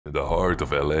In the heart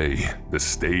of LA, the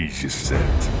stage is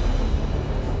set.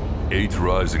 8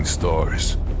 rising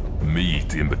stars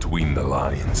meet in between the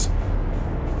lines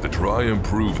to try and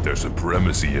prove their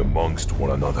supremacy amongst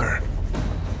one another.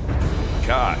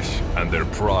 Cash and their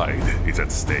pride is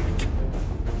at stake.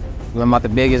 I'm not the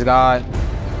biggest guy,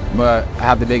 but I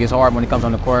have the biggest heart when it comes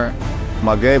on the court.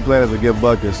 My game plan is to get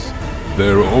buckets.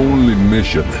 Their only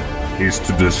mission is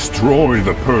to destroy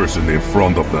the person in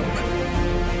front of them.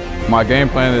 My game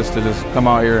plan is to just come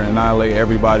out here and annihilate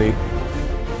everybody.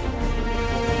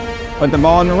 Put the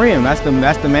ball in the rim, that's the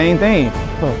main thing.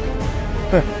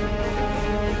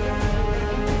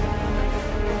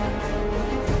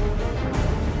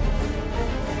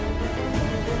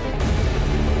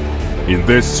 In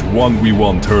this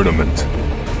 1v1 tournament,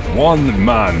 one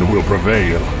man will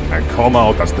prevail and come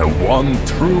out as the one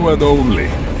true and only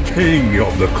king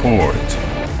of the court.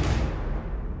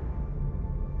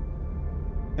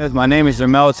 Yes, my name is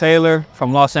Jamel Taylor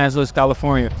from Los Angeles,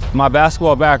 California. My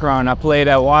basketball background, I played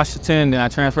at Washington, then I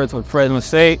transferred to Fresno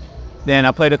State. Then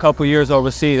I played a couple years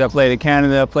overseas. I played in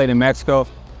Canada, I played in Mexico,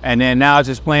 and then now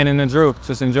just playing in the Drew,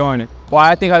 just enjoying it. Why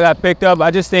I think I got picked up,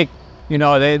 I just think, you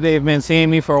know, they've been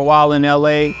seeing me for a while in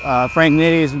LA. Frank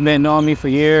Nitty has been knowing me for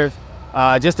years.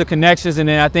 Just the connections, and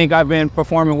then I think I've been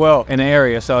performing well in the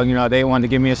area, so, you know, they wanted to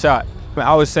give me a shot. But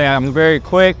I would say I'm very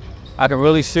quick, I can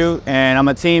really shoot, and I'm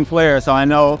a team player, so I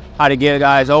know how to get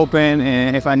guys open,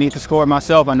 and if I need to score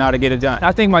myself, I know how to get it done.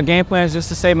 I think my game plan is just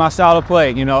to say my style of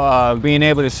play, you know, being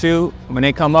able to shoot, when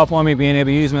they come up on me, being able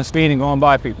to use my speed and going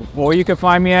by people. Well, where you can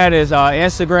find me at is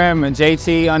Instagram and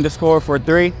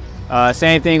JT_43.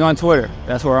 Same thing on Twitter,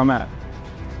 that's where I'm at.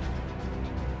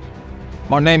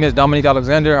 My name is Dominique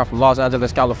Alexander. I'm from Los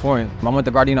Angeles, California. I went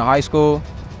to Gardena High School.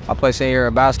 I played senior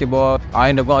year basketball. I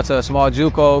ended up going to a small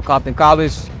JUCO, Compton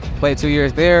College. Played 2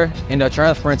 years there. Ended up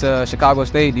transferring to Chicago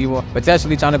State,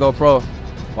 potentially trying to go pro.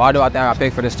 Why do I think I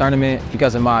picked for this tournament?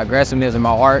 Because of my aggressiveness and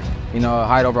my heart. You know,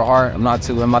 height over heart. I'm not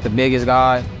the biggest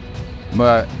guy,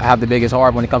 but I have the biggest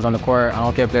heart when it comes on the court. I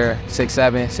don't care if they're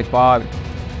 6'7", 6'5",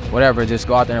 whatever. Just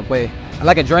go out there and play. I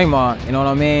like a Draymond. You know what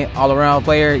I mean? All around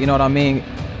player. You know what I mean?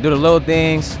 Do the little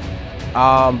things,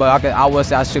 but I would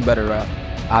say I shoot better, bro.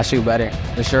 I shoot better,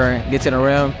 for sure. Get to the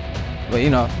rim, but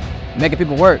you know, making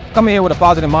people work. Coming here with a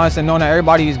positive mindset, knowing that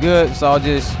everybody is good, so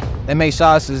they make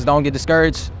shots, just don't get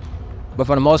discouraged. But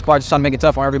for the most part, just trying to make it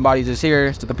tough on everybody just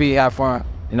here to compete, have fun.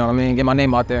 You know what I mean? Get my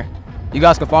name out there. You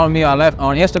guys can follow me on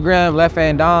Instagram, Left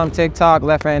Hand Dom, TikTok,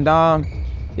 Left Hand Dom.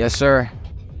 Yes, sir.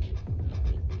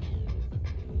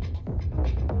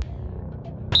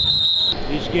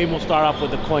 Each game will start off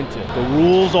with a coin tip. The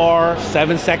rules are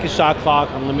 7-second shot clock,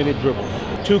 unlimited dribbles.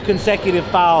 2 consecutive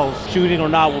fouls, shooting or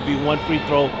not, will be 1 free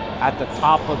throw at the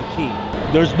top of the key.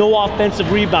 There's no offensive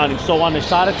rebounding, so on the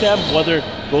shot attempt, whether it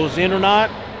goes in or not,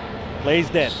 plays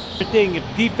dead. The thing, if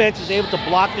defense is able to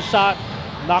block the shot,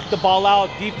 knock the ball out,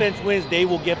 defense wins, they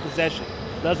will get possession.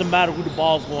 Doesn't matter who the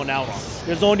ball's going out on.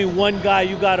 There's only one guy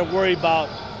you gotta worry about,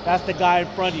 that's the guy in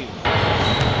front of you.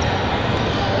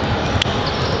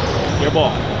 Your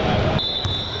ball.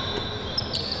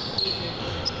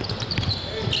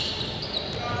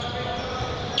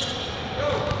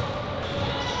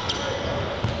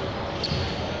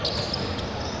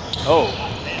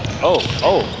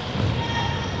 Oh.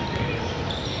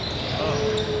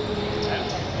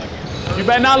 You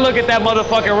better not look at that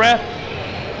motherfucking ref.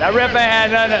 That ref ain't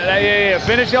had nothing. Yeah.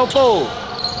 Finish your food.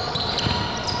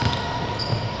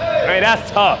 Hey,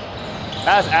 that's tough.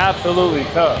 That's absolutely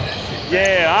tough.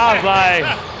 Yeah, I was like,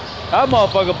 that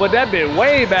motherfucker put that bit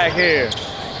way back here.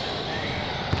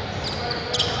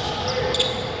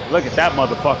 Look at that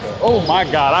motherfucker. Oh my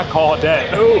God, I called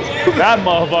that. Ooh, that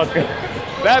motherfucker.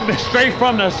 That bit straight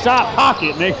from the shot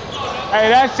pocket, nigga. Hey,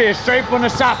 that shit straight from the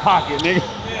shot pocket, nigga.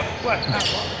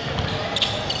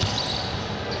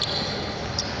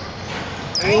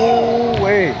 Ooh,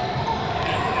 wait.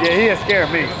 Yeah, he has scared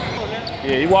me.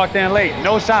 Yeah, he walked in late,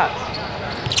 no shots.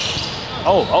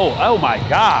 Oh my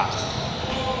God.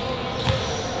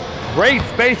 Great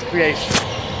space creation.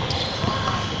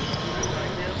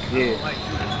 Yeah.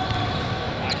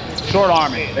 Short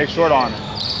arming, they short arming.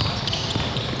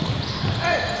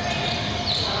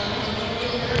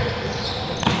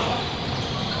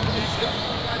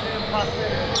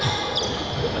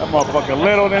 That motherfucker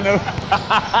little than the...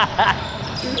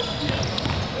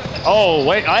 Oh,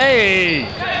 wait, hey!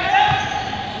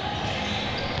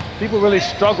 People really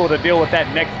struggle to deal with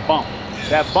that next bump.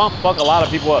 That bump fuck a lot of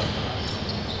people up.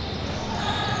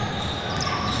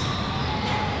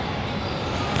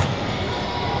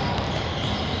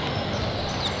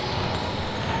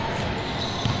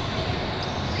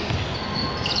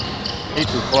 He's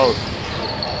too close.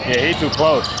 Yeah, he too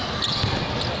close.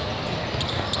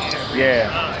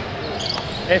 Yeah.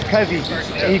 It's cause he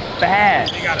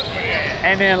fast.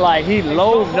 And then like he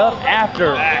loading up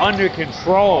after under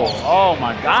control. Oh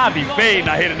my God, I be fading.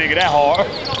 I hit a nigga that hard.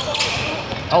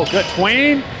 Oh, good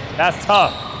tween? That's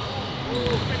tough.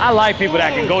 I like people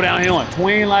that can go downhill and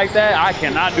tween like that. I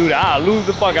cannot do that. I'll lose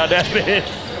the fuck out that bitch.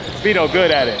 Speedo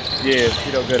good at it. Yeah,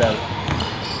 Speedo good at it.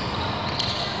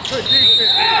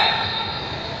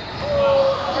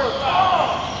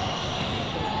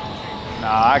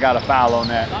 Nah, I got a foul on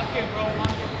that.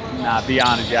 Nah, be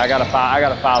honest, yeah, I got a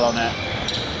foul on that.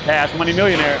 Cash Money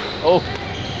Millionaire. Oh.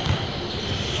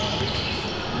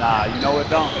 Nah, you know what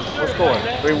don't. What score?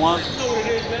 3-1?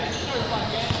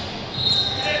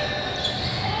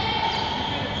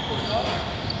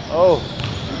 Oh,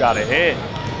 you got a hit.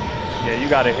 Yeah, you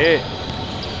got a hit.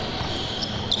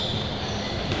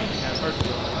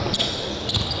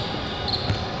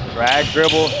 Drag,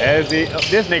 dribble, hezzy.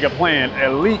 This nigga playing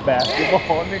elite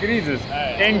basketball. Nigga, these is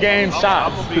in-game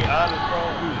shots. I'm gonna be honest,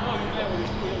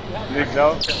 bro. You think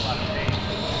so?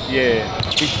 Yeah.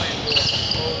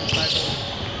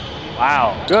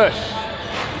 Wow, good.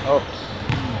 Oh.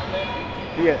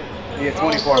 He had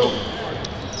 24.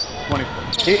 24.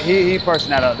 He person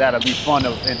that'll be fun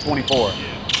in 24.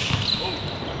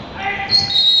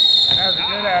 That's a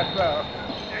good ass foul.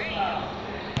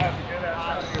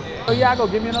 Oh yeah, go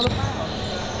give me another foul.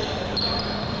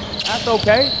 That's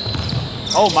okay.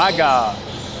 Oh my God.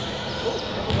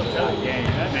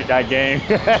 That nigga got game.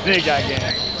 That nigga got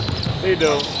game. He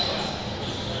do.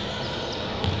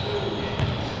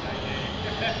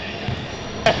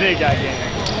 That nigga got game.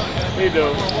 He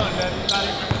do.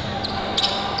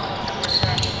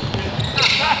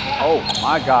 Oh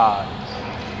my God.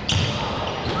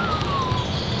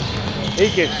 He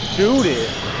can shoot it.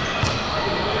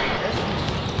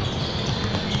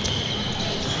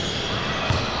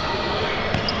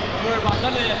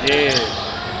 Yeah.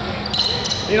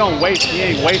 He don't waste, he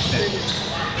ain't wasting.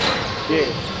 Yeah.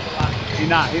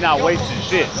 He not wasting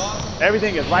shit.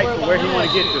 Everything is right to where he want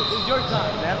to get to. This is your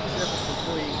time. That's the difference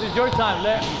between. This is your time,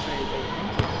 left.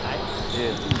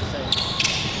 Yeah.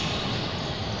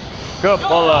 Good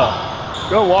pull up.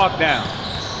 Good walk down.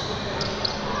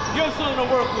 You have something to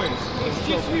work with. It's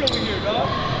just me over here, dog.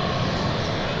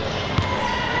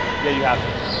 Yeah, you have to.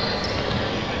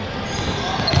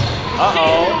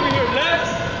 Over here, left.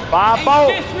 5-4.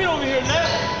 It's just me over here,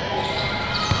 left.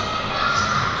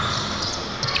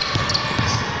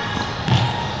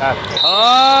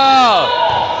 Oh!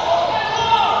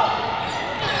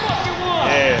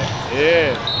 Yeah,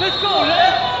 yeah. Let's go,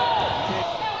 left.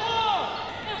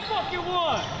 Let's fucking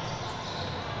one.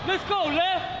 Let's go,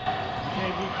 left.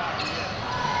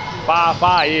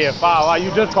 5-5, yeah, 5-5.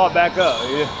 You just caught back up.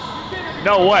 Yeah.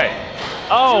 No way.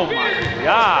 Oh my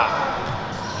God.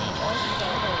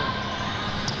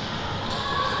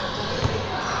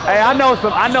 Hey, I know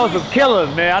some killers,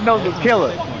 man. I know some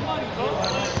killers.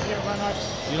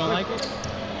 You don't like it?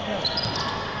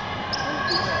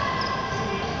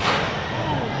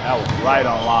 That was right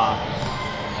on line.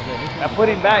 That put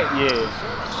him back, yeah.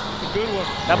 It's a good one.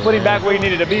 That put him back where he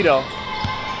needed to be, though.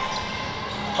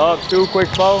 Up, 2, quick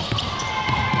flow.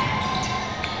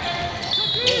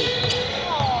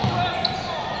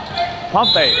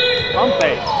 Pump fake, pump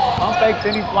fake. Pump fake,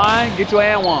 send him flying, get your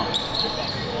and one.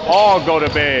 All go to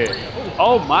bed.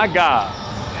 Oh my God.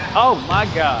 Oh my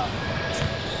God.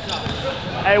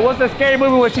 Hey, what's the scary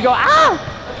movie where she go, ah?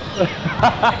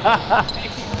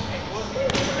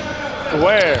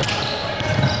 Where?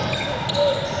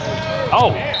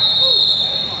 Oh.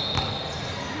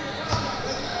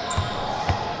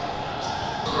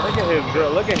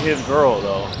 Look at his girl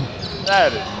though.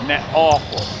 That is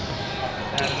awful.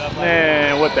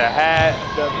 Man, with the hat,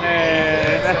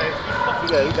 man.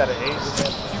 You got an 8 with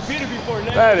that. You beat her before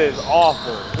next. That is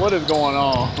awful. What is going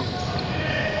on?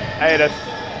 Hey, that's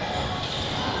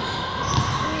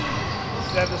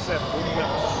 7-7.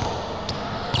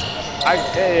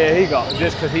 yeah, he go.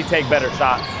 Just because he take better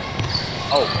shots.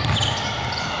 Oh.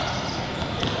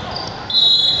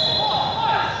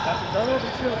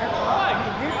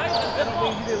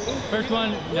 First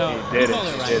one, no. He did it.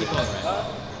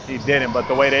 He didn't, but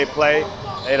the way they play,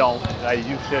 they don't. Like,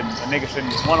 you shouldn't. A nigga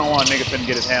shouldn't. One-on-one, nigga shouldn't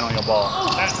get his hand on your ball.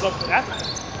 That's something.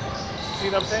 See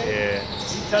what I'm saying? Yeah.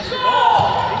 He touched the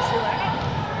ball.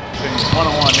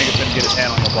 One-on-one, nigga shouldn't get his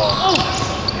hand on your ball.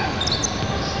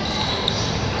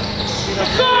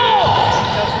 Let's go!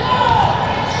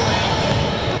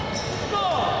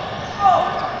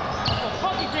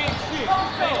 Fucking great shit.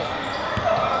 Let's go.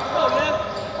 Let's go, left.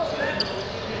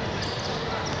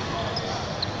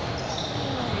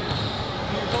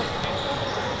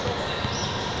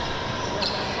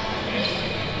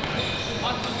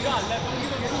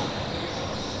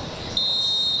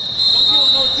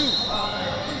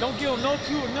 no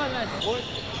two or nothing like that. Boy,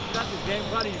 you got this game.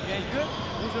 Proud of you, gang. Good?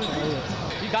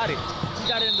 He got it. He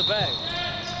got it in the bag.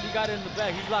 He got it in the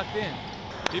bag. He's locked in.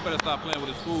 He better stop playing with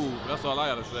his food. That's all I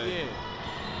gotta say.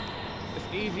 Yeah. It's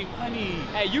easy money.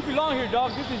 Hey, you belong here,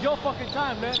 dog. This is your fucking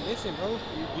time, man. Listen, bro.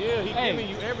 Yeah, he giving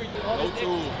you everything. No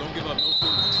tools. Don't give up no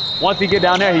tools. Once he get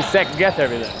down there, he second guess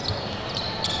everything.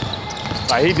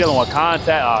 Like he dealing with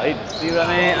contact. Oh, he, see what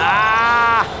I mean?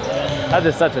 Ah! That's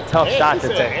just such a tough shot to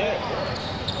take.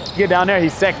 Get down there, he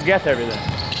second guess everything.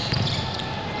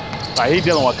 Like he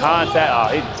dealing with contact. Oh,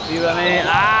 he, see what I mean?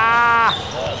 Ah!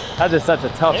 That's just such a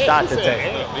tough shot to take.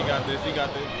 He got this. He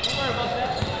got this.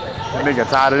 That nigga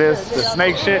tired of this, the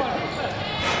snake shit.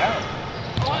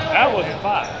 That wasn't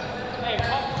fine. Hey,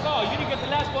 Saul, you didn't get the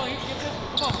last ball. You didn't get this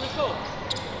one. Come on, let's go.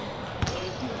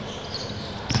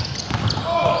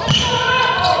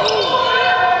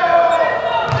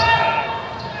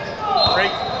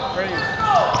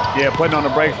 Yeah, putting on the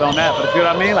brakes on that, but you see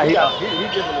what I mean? Like he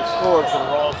giving the score to the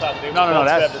wrong side. no,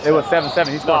 it was 7-7.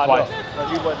 He scored twice. No,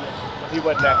 he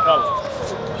wasn't that color.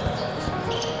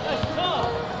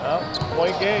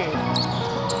 Point game.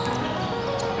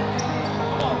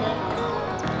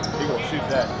 He gonna shoot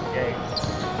that game.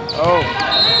 Oh.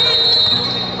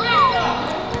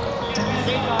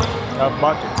 Tough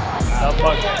bucket. Tough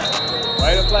bucket.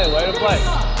 Way to play. Way to play.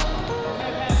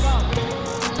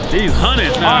 He's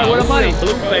hunting now. All right, where the money?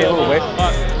 Blue face.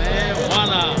 Man,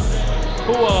 wanna.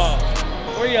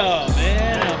 Three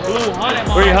man. Blue hunting,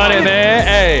 300, man.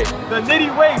 Hey. The Nitty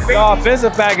way, baby. The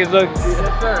offensive package look.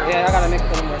 Yeah, I gotta make a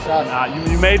couple more shots. Nah,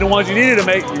 you made the ones you needed to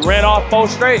make. You ran off 4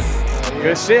 straight.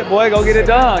 Good shit, boy. Go get it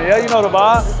done. Yeah, you know the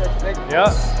vibe.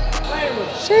 Yeah.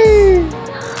 Sheesh.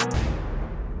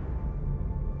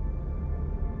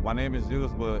 My name is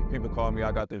Juice, but people call me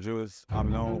I Got the Juice.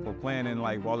 I'm known for playing in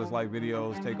like Ballislife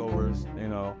videos, takeovers, you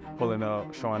know, pulling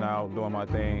up, showing out, doing my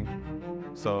thing.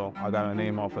 So I got a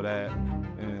name off of that.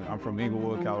 And I'm from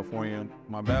Inglewood, California.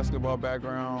 My basketball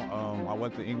background, I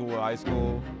went to Inglewood High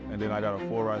School, and then I got a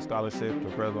full-ride scholarship to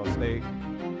Fresno State.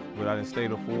 But I didn't stay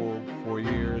the full 4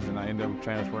 years, and I ended up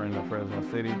transferring to Fresno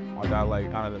City. I got like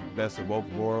kind of the best of both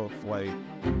worlds, like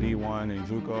D1 and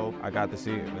JUCO. I got to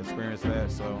see it and experience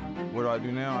that. So what do I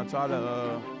do now? I try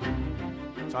to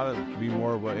be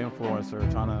more of an influencer,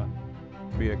 trying to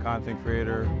be a content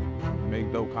creator,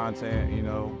 make dope content, you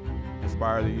know,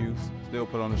 inspire the youth, still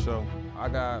put on the show. I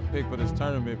got picked for this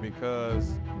tournament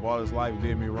because Ballislife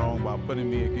did me wrong by putting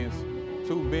me against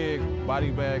 2 big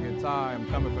body bag and tie. I'm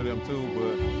coming for them too,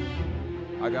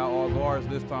 but I got all guards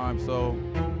this time, so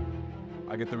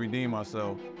I get to redeem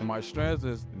myself. And my strength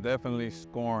is definitely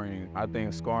scoring. I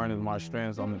think scoring is my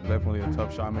strength. I'm definitely a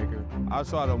tough shot maker. I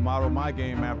try to model my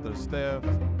game after Steph,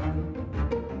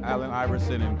 Allen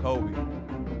Iverson, and Kobe.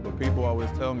 But people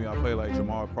always tell me I play like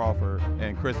Jamal Crawford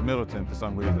and Chris Middleton for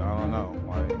some reason. I don't know.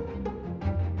 Like,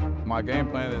 my game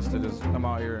plan is to just come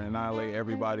out here and annihilate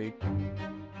everybody.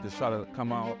 Just try to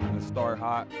come out and start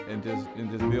hot and just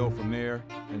build from there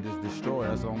and just destroy.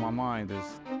 That's on my mind.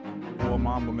 Just full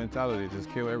Mamba mentality. Just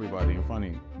kill everybody in front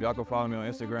of you. Y'all can follow me on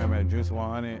Instagram at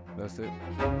Juice100. That's it.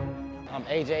 I'm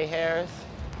AJ Harris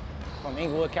from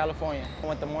Inglewood, California. I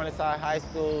went to Morningside High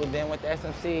School, then went to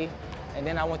SMC, and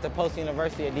then I went to Post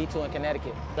University at D2 in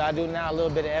Connecticut. So I do now a little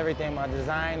bit of everything. I'm a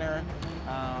designer,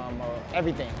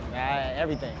 everything,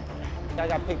 everything. I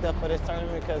got picked up for this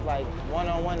tournament because like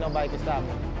one-on-one, nobody can stop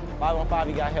me. 5-on-5,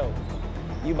 you got help.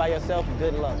 You by yourself,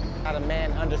 good luck. Not a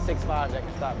man under 6'5" that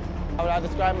can stop me. How would I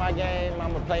describe my game?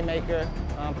 I'm a playmaker,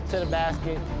 to the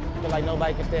basket. Feel like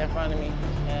nobody can stay in front of me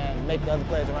and make the other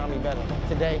players around me better.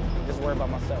 Today, just worry about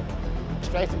myself.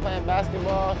 Straight to playing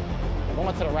basketball,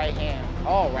 going to the right hand.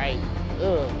 All right,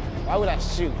 why would I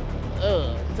shoot?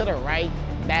 To the right,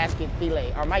 basket,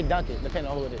 fillet, or might dunk it,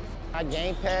 depending on who it is. My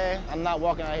game pad, I'm not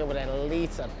walking out here with at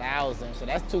least 1,000, so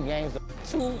that's 2 games.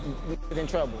 2 in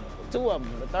trouble. 2 of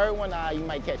them. The third one, you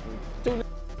might catch me. 2.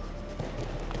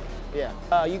 Yeah.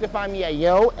 You can find me at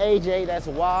Yo AJ. That's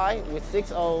Y with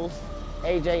 6 O's.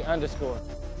 AJ _.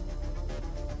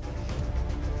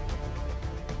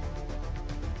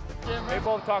 They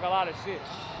both talk a lot of shit.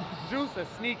 Juice is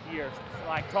sneakier,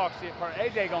 like talk shit.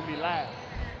 AJ gonna be loud.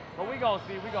 But we gonna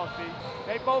see.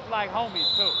 They both like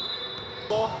homies too.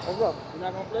 Ball. What's up? You're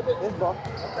not gonna flip it? It's ball.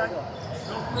 Okay.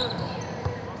 Don't flip it.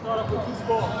 Start off with 2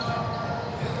 balls.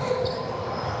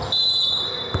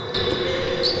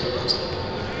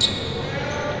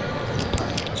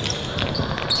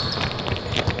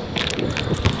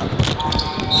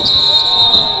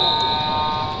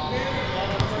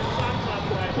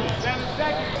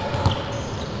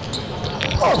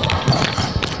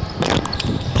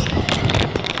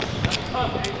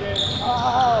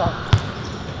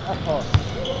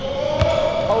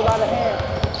 Whole lot of hands.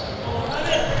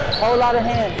 Whole lot of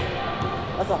hands.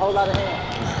 That's a whole lot of hands.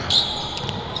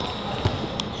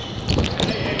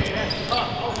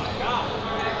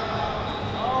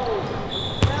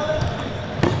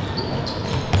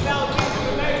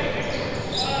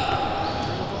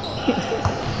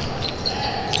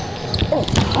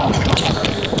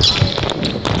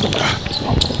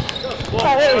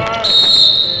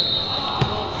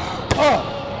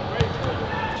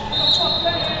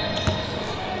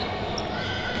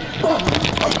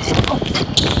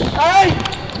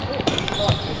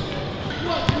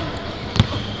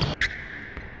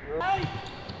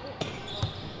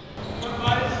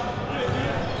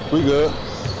 We good.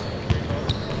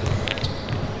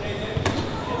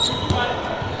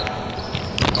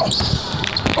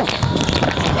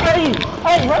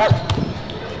 Hey, what?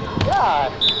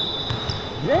 God.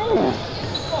 Damn.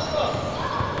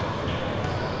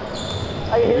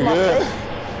 I can hit my face.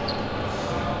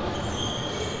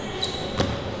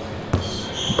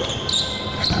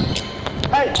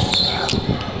 Hey.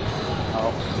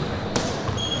 Oh.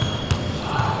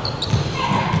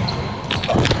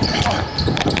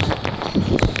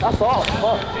 That's all.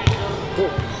 Fuck.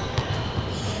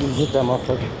 You hit that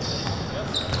motherfucker.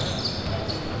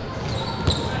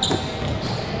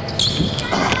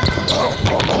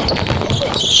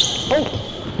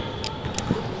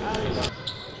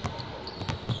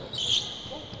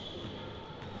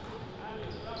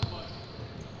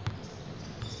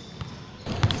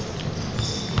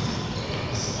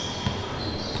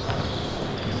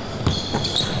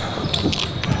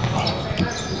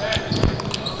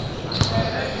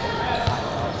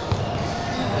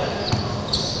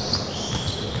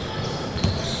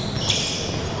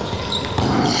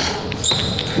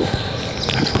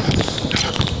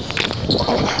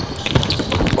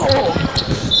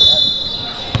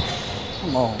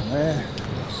 Come on, man.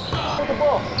 Put the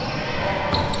ball.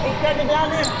 8 seconds down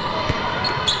there.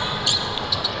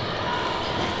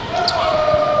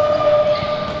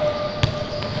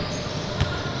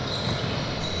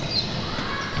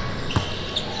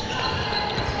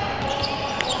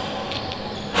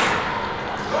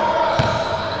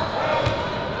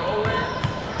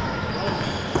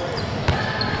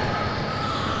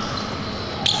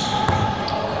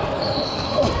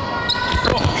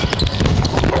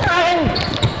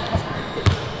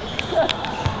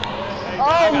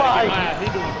 Oh my! He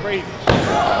doing crazy.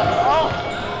 Oh.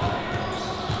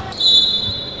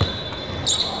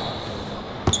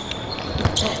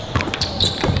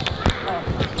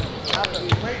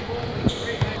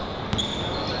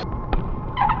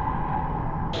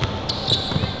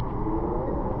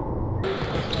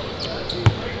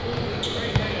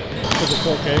 It's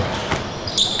okay.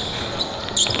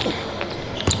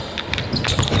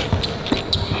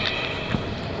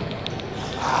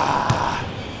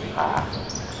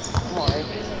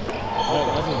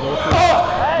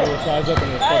 Size up in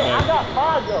his Hey, I got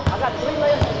 5 though. I got 3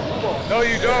 layers of football. No,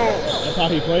 you don't. That's how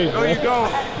he plays, No, bro. you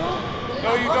don't.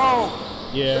 No, you don't.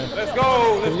 Yeah. Let's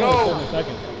go. Let's go. 7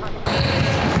 seconds.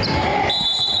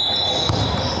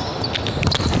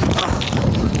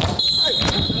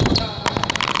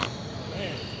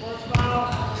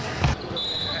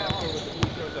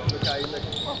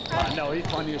 I know, he's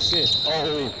funny as shit.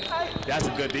 Oh, that's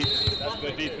a good defense. That's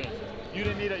good defense. You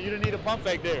didn't need a pump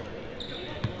fake there.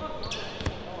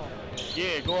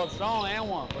 Yeah, go up strong and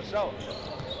one for sure.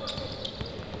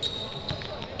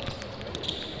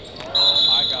 Oh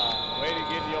my God! Way to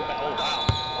get to your back. Oh wow!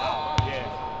 Wow! Yeah.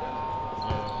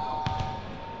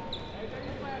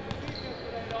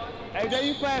 Hey, Jay,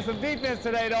 you playing some defense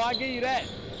today, though. I give you that.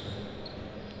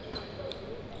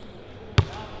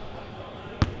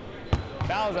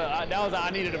 That was a I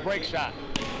needed a break shot.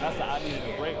 That's a I needed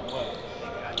a break. What?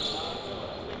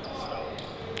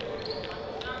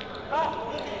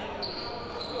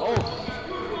 Oh.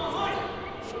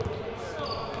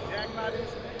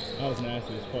 That was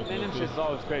nasty as fuck. Man, them shit's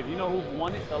always crazy. You know who's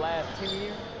won it the last 10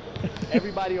 years?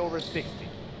 Everybody over 60.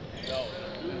 No.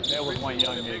 There was one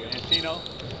young nigga. And Chino?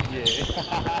 Yeah.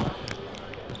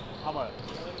 How much?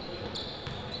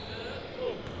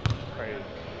 Crazy.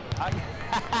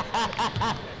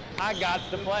 I got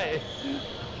to play.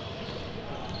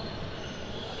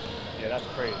 Yeah, that's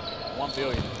crazy. 1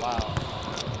 billion. Wow.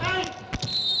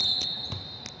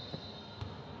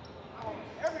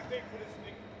 Everything for this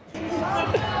nigga.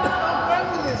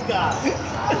 Remember this guy.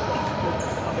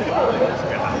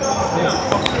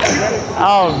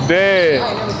 I'm dead.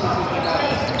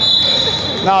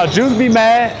 No, Juice be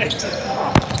mad.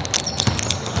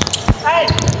 Hey!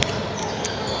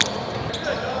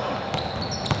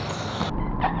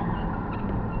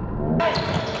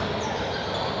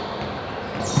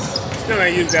 still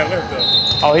ain't using that lift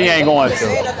though. Oh, he ain't going to.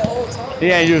 He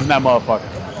ain't using that motherfucker.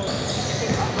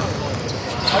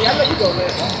 Oh, yeah, I let you go,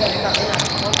 man.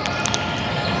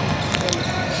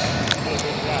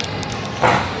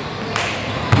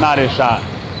 Not his shot.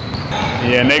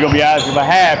 Yeah, and they gonna be asking for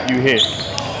half you hit.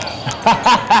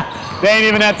 They ain't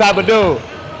even that type of dude.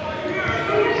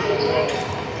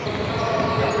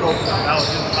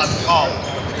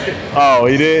 Oh,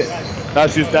 he did?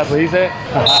 That's what he said?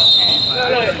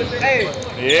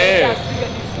 Yeah.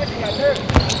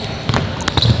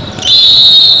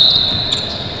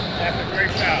 That's a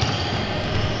great shot.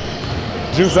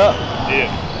 Juice up? Yeah.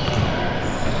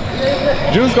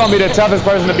 Juice gonna be the toughest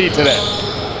person to beat today.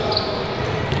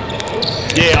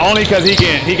 Yeah, only because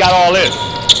he got all this.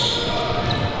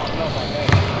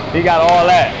 He got all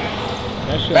that.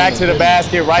 Back to the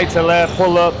basket, right to left,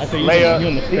 pull up, layup.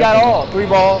 He got all 3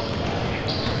 balls.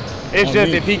 It's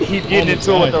just if he keeps getting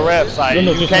into it with the refs, like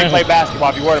you can't play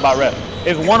basketball if you're worried about refs.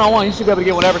 It's one-on-one. You should be able to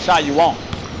get whatever shot you want.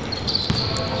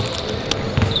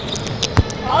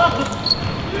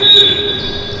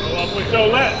 With your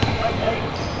left.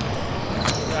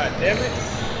 God damn it.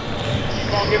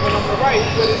 Keep on giving him the right. He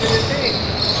put it in his team.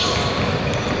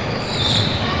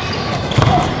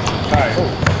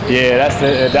 Yeah,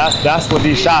 that's what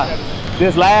these shots.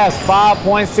 This last 5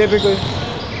 points typically.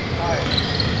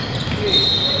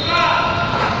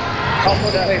 I'm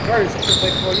going to play first. I'm going to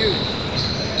play for you.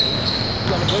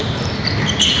 You want to play?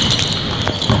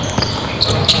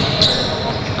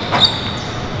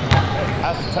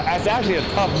 That's actually a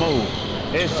tough move.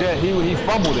 It's just he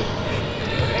fumbled it.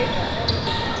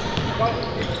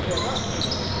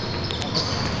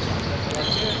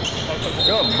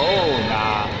 Good move,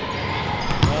 nah.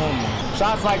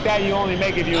 Shots like that you only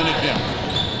make if you're in the gym.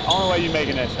 Only way you're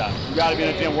making that shot. You gotta be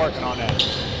in the gym working on that.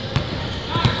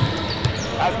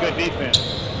 That's good defense.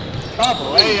 Tough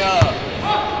layup.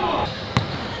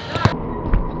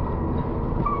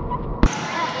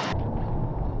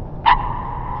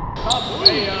 Tough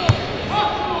layup.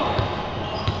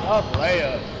 Tough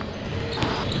layup.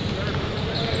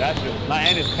 Yeah, that's good.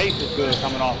 And his pace is good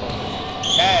coming off of him.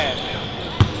 Cash.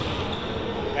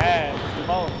 Cash. Come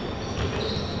on.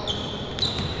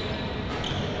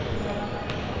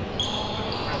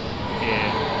 Yeah.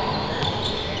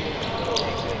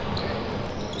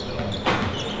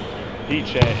 Heat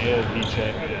check, heat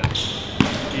check.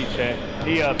 Heat check.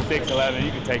 He up 6'11",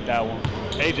 you can take that one.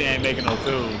 AJ ain't making no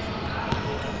twos.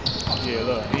 Yeah,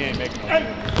 look, he ain't making no twos.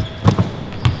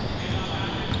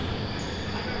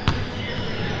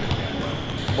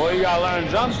 Boy, you gotta learn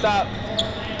jump stop.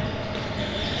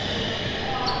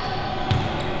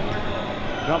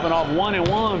 Jumping off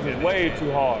 1-and-1s is way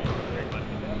too hard.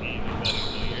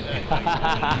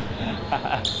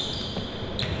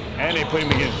 And they put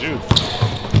him against Juice.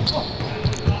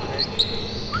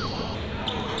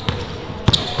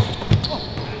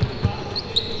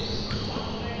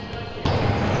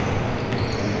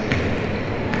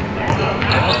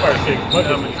 First 6 foot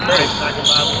is great.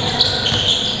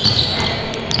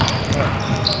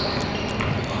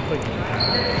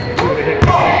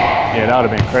 Yeah, that would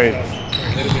have been crazy. It'd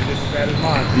have been just as bad as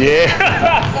mine. Yeah.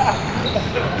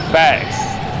 Facts.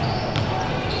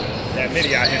 That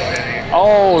Nitty out here on that hand.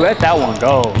 Oh, let that one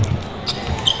go.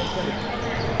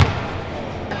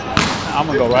 I'm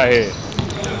gonna go right here.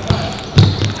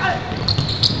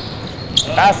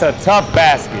 That's a tough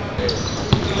basket.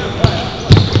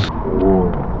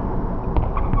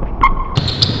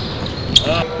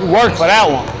 You worked for that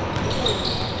one.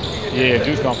 Yeah,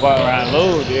 Juice gonna fuck around and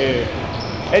lose, yeah.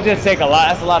 It just take a lot,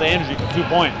 that's a lot of energy for 2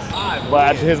 points.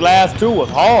 But his last 2 was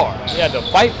hard. He had to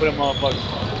fight for them motherfuckers.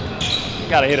 You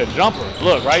gotta hit a jumper.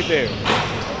 Look, right there.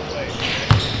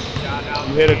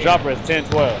 You hit a jumper, it's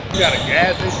 10-12. You got a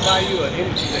gas station by you or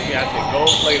anything? Yeah, I said, go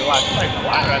play the lot. Like,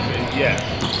 why? I said, yeah.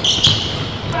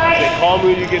 I said, call me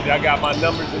when you get there. I got my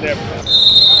numbers and everything.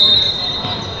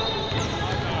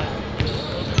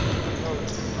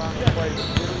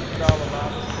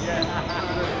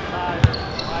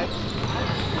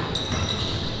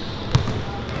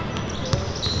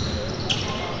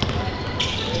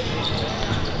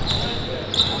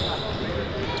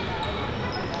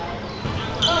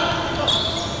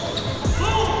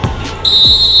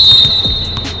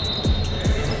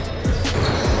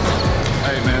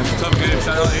 Hey man, tough game.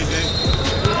 Shout out AJ.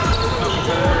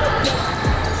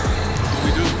 What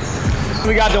we do?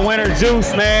 We got the winner,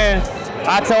 Juice, man.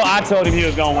 I told him he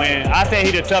was gonna win. I said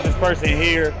he the toughest person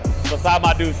here. Besides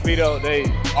my dude Speedo,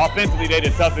 offensively they the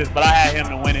toughest, but I had him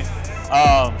to win it.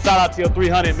 Shout out to your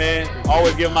 300, man.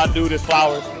 Always give my dude his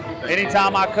flowers.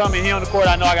 Anytime I come and he on the court,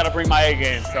 I know I gotta bring my A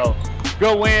game. So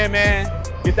good win, man.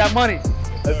 Get that money.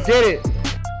 Let's get it.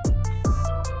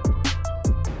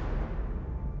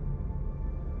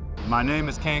 My name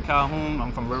is Ken Calhoun.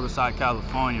 I'm from Riverside,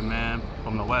 California, man,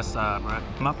 from the west side, right?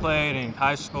 I played in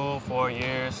high school 4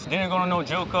 years. Didn't go to no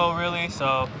JUCO, really,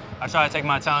 so I tried to take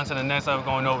my talent to the next level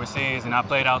going overseas, and I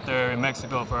played out there in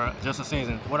Mexico for just a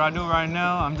season. What I do right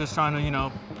now, I'm just trying to, you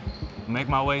know, make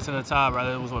my way to the top,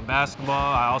 whether it was with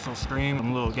basketball. I also stream. I'm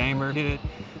a little gamer kid.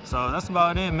 So that's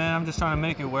about it, man. I'm just trying to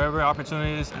make it wherever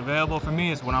opportunity is available for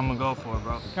me is what I'm gonna go for,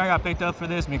 bro. I got picked up for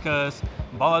this because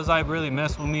Ballislife really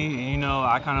messed with me, and you know,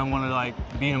 I kind of want to like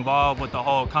be involved with the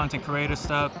whole content creator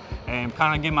stuff and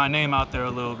kind of get my name out there a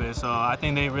little bit. So I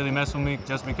think they really messed with me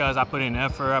just because I put in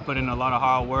effort, I put in a lot of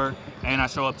hard work, and I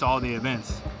show up to all the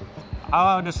events. How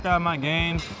I would describe my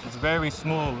game, it's very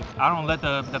smooth. I don't let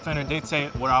the defender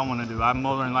dictate what I want to do. I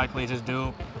more than likely just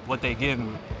do what they give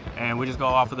me, and we just go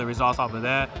off of the results off of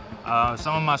that.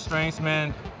 Some of my strengths,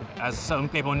 man, as some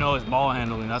people know, is ball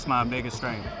handling. That's my biggest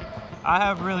strength. I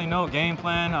have really no game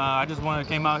plan. I just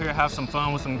came out here, have some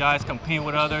fun with some guys, compete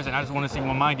with others, and I just want to see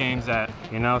where my game's at,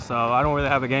 you know? So I don't really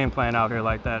have a game plan out here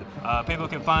like that. People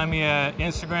can find me at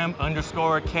Instagram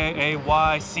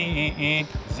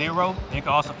 _KAYCEE0. You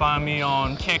can also find me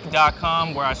on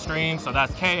kick.com where I stream. So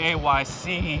that's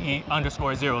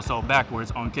KAYCEE_0, so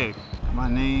backwards on Kick. My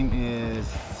name is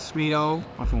Streeto.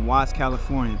 I'm from Watts,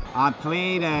 California. I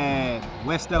played at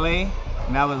West LA,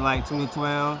 and that was like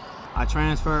 2012. I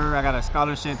transferred, I got a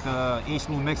scholarship to East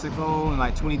New Mexico in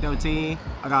like 2013.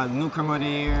 I got a newcomer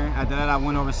there. After that, I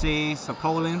went overseas to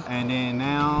Poland, and then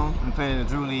now I'm playing the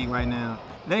Drew League right now.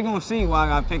 They're gonna see why I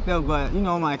got picked up, but you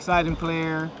know, I'm an exciting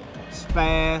player, it's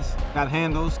fast, got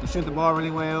handles, can shoot the ball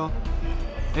really well.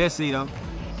 They'll see though.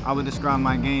 I would describe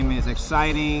my game as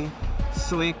exciting,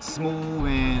 slick, smooth,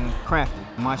 and crafty.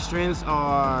 My strengths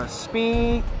are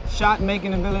speed, shot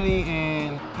making ability,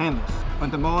 and handles. Put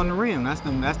the ball in the rim, that's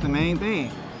the main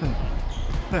thing.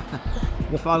 You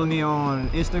can follow me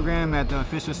on Instagram at the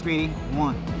official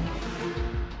Speedy1.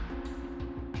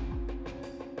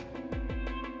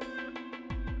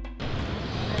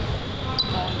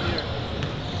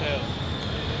 Tails.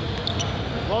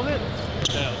 Hold it.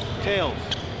 Tails. Tails.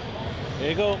 There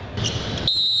you go.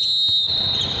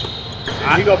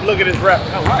 He gonna look at his rep. No,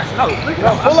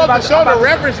 pull up the shoulder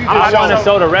reference you just I want to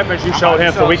show the reference you showed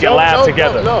him so we can laugh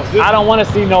together. I don't want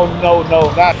to see no.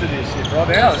 Not to this shit, bro.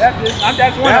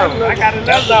 That's one of them. I got another.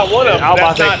 That's not one of them. I was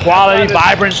about to say quality,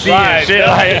 vibrancy, and shit.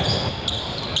 Like,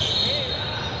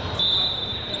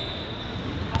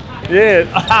 yeah,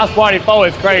 House Party 4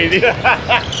 is crazy.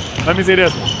 Let me see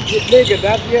this one. Nigga,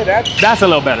 That's a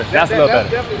little better. That's a little better.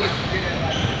 Definitely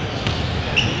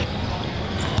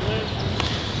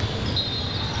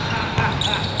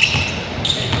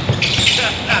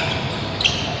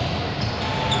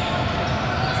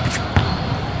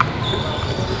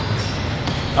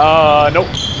Nope.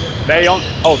 They don't.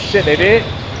 Oh shit, they did.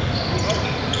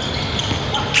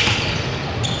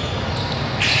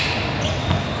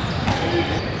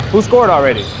 Who scored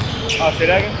already? say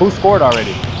that again? Who scored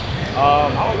already? I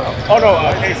don't know. Oh no,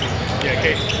 Casey. Yeah,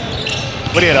 Casey.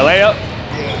 What do you had, a layup?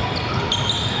 Yeah.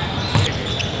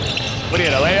 What do you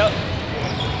had, a layup?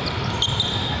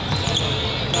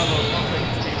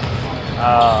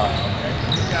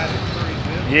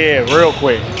 Yeah, real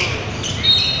quick.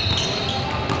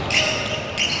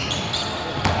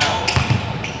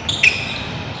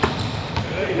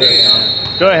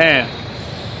 Good hand.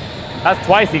 That's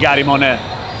twice he got him on that.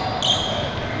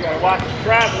 You gotta watch the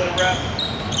traveling, rep.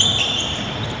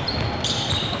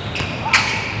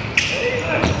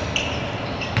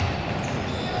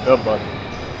 Good buddy.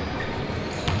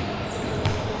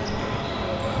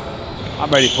 I'm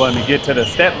ready for him to get to the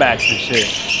step backs and shit.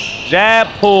 Jab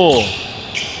pull.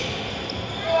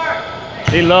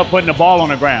 He loved putting the ball on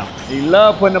the ground. He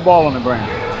loved putting the ball on the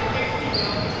ground.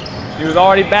 He was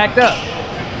already backed up.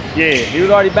 Yeah, he was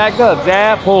already backed up.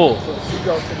 Jab pull. So if you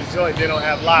go to the joint, they don't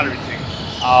have lottery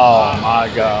tickets. Oh my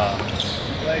God.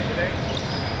 Play today.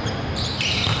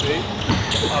 See?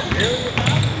 Up here.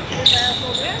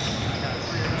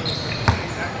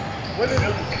 What is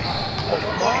it?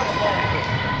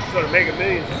 So to make $1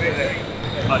 million, you make that.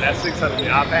 Oh, that's 600.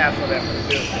 I'll pass on that for the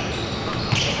deal.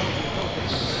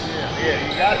 Yeah, you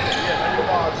got it. Yeah, that's your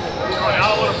bar. I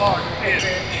don't want a bar. You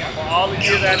can't. For all the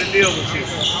years I had to deal with you.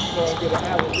 I'm going to get an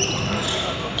island.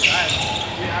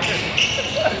 Yeah, I'm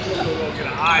going to get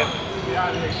an island. You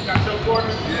got your quarter?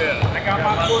 Yeah. I got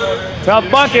my quarter. Tough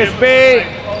bucket, Speed.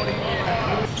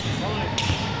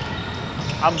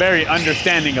 I'm very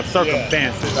understanding of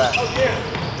circumstances. Yeah. Oh,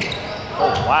 yeah.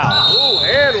 Oh, wow. Ooh,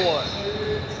 and one.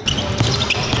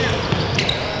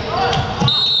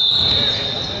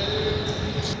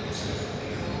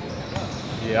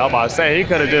 Yeah, I'm about to say, he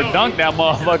could have just dunked that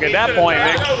motherfucker at that point,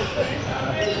 nigga.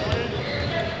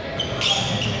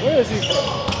 Where is he from?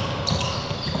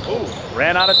 Ooh,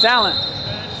 ran out of talent.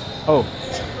 Oh.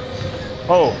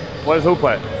 Oh, what does who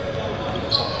play?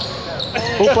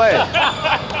 Who play?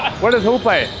 What does who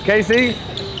play? KC?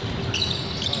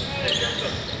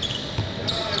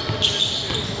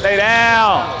 Stay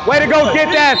down. Way to go get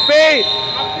that feet.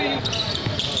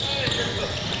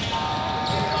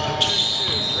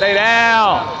 Stay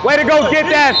down. Way to go get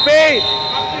that feet.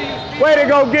 Way to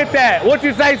go get that. What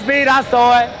you say, Speed? I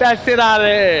saw it. That shit out of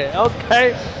there.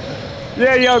 Okay.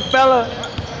 Yeah, young fella.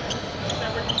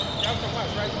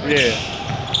 Yeah.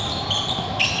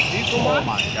 Oh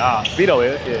my God. Vito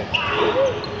is, yeah.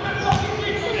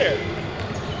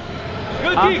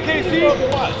 Good Huh? D, KC.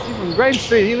 He's from Grape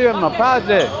Street. He live in my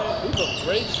project.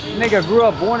 Nigga grew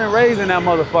up born and raised in that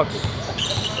motherfucker.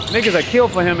 Niggas are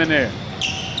killed for him in there.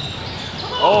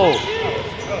 Oh.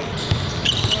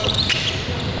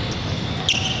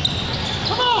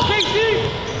 Come on,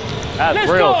 KC. That's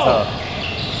Let's real go. tough.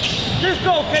 Let's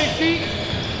go, KC.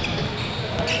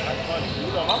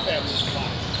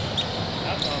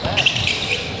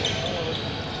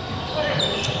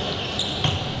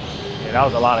 Yeah, that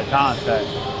was a lot of contact.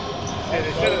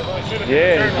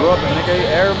 Yeah, he grew up, nigga.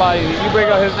 Everybody, you bring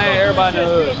up his name, everybody in the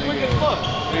hood, nigga.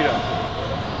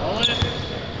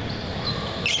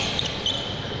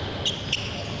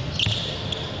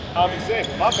 I'll be sick.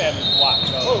 My family's black.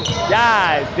 So.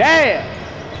 God damn.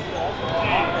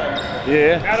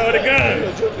 Yeah. Battle of the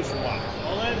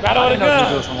gun. Battle of the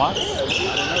gun.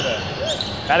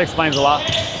 That explains a lot.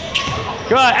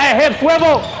 Good. Hey, hip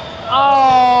swivel.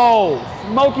 Oh,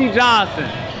 Smokey Johnson.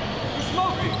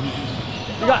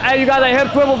 You got that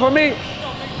hip swivel for me?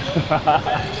 Every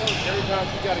time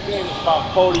you got a game, it's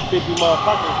about 40, 50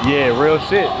 motherfuckers. Yeah, real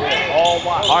shit. Yeah, all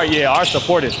wild. Our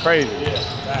support is crazy.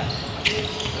 Yeah,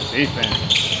 Defense.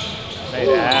 Stay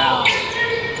down.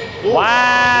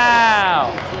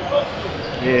 Wow.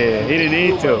 Yeah, he didn't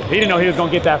need to. He didn't know he was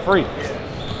gonna get that free.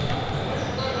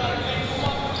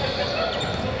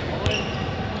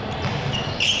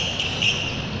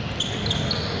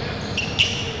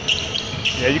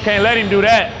 Yeah, you can't let him do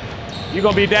that. You're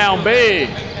gonna be down big.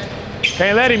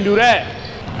 Can't let him do that.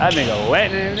 That nigga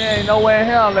letting him, there ain't no way in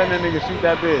hell letting that nigga shoot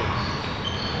that big.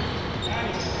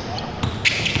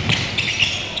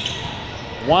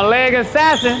 One leg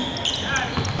assassin.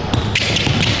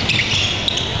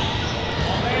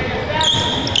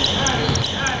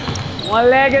 One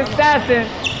leg assassin.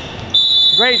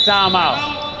 Great timeout.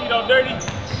 Speedo dirty.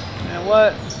 And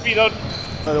what? Speedo.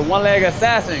 The one leg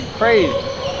assassin, crazy.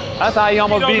 That's how he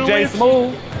almost beat Jay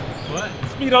Smooth. What?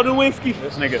 Speedo Nowinski.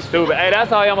 This nigga stupid. Hey, that's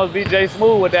how he almost beat Jay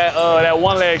Smooth with that that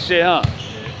one leg shit, huh?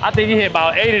 I think he hit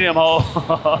about 8 of them hoes.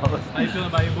 How you feeling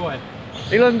about your boy?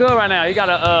 He looking good right now. He got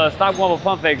to stop going with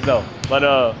pump fakes though. But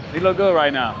he look good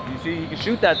right now. You see, he can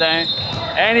shoot that thing,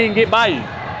 and he can get by you.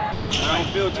 I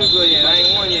don't feel too good yet. I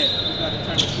ain't won yet. Just gotta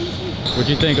turn the 2-2. What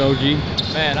you think, OG?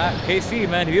 Man, KC,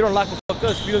 man, if you don't lock the fuck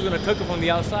up, Speedo's gonna cook it from the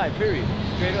outside, period.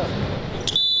 Straight up.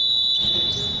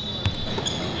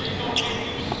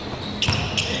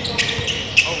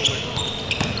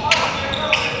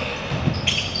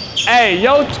 Hey,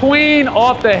 your tween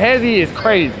off the hezzy is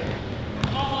crazy.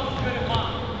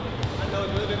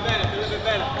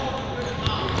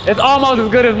 It's almost as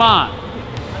good as mine.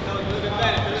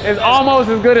 It's almost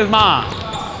as good as mine.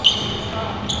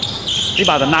 He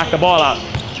about to knock the ball out.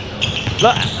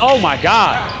 Look, oh my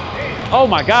God. Oh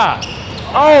my God.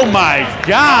 Oh my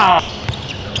God.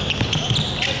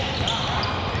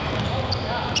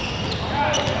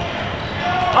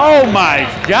 Oh my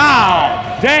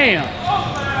God. Damn.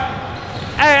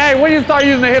 Hey, when you start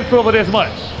using the hip swivel this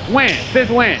much? When? Since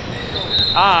when?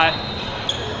 All right.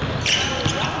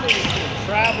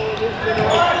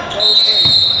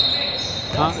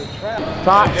 Huh?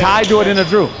 Ty do it in the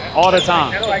Drew all the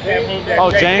time.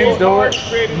 Oh, James do it.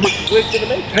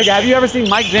 Nigga, have you ever seen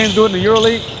Mike James do it in the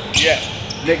EuroLeague? Yeah.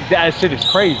 Nigga, that shit is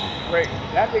crazy.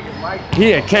 That nigga Mike.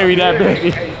 He'll carry that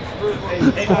bitch.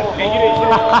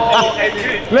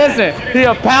 Listen,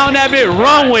 he'll pound that bitch,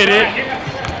 run with it.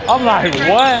 I'm like,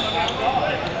 what?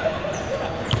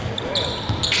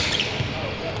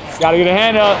 Gotta get a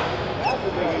hand up.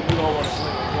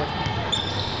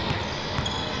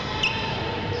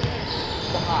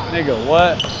 Nigga,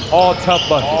 what? All tough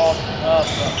buckets. All tough.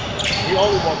 He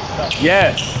only wants tough.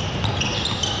 Yes.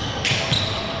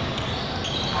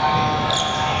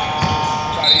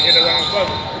 Trying to hit around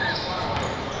buzzer.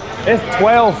 It's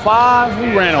 12-5. We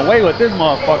ran away with this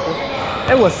motherfucker.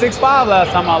 It was 6-5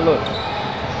 last time I looked.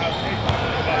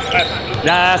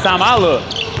 Last time I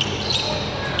looked.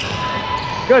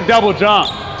 Good double jump.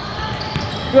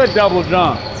 Good double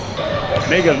jump.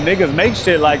 Niggas make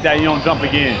shit like that, you don't jump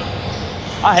again.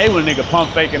 I hate when a nigga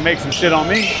pump fake and make some shit on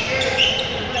me.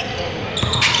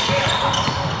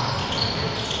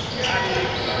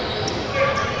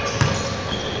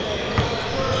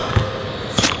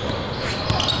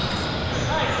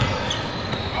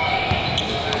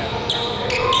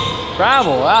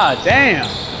 Travel, ah, damn.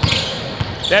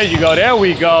 There you go, there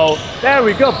we go. There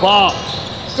we go, bump.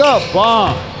 Good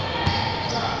bump.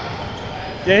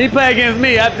 Yeah, he play against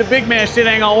me. The big man shit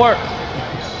ain't gonna work.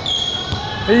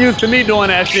 He used to me doing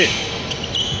that shit.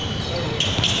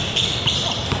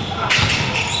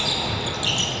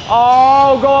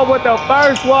 Oh, go up with the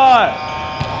first one.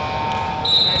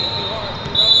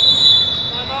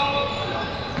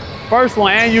 First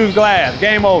one and use glass.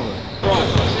 Game over.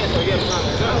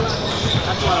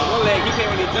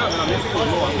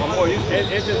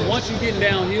 It's just once you get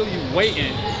downhill, you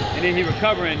waiting, and then he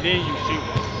recovering, and then you shoot.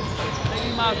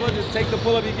 You might as well just take the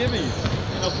pull-up he's giving you.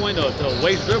 There's no point to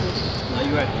waste dribble. Now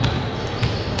you ready.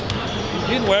 You're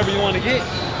getting wherever you want to get.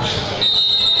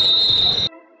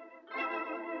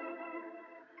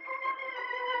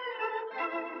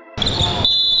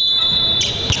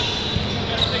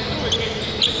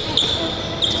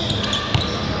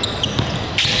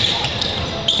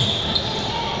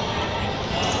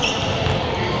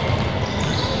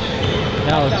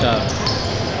 That was tough.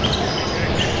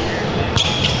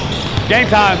 Game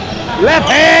time. Left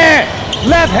hand.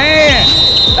 Left hand.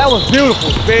 That was beautiful,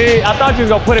 Speed. I thought you was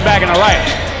going to put it back in the right.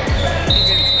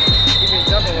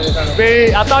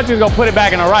 Speed, I thought you was going to put it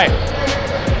back in the right.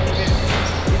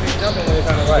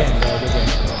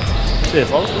 Shit,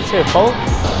 folks. Shit, folks.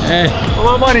 Hey. Where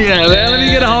my money at, man? Let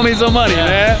me get a homie some money,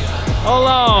 man. Hold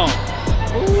on.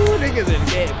 Ooh, niggas is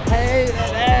getting paid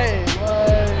today,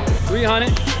 boy.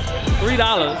 $300. $3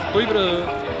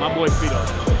 for my boy Speedo.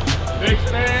 Big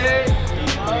Speed.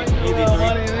 Easy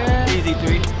three. Easy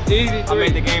three. I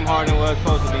made the game harder than what it's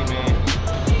supposed to be, man.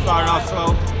 Started off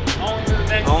slow. On to the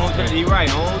next one. You're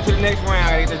right. On to the next round.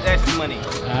 I get the extra money. All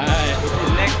right.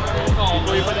 The next round.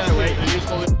 Before you put that away,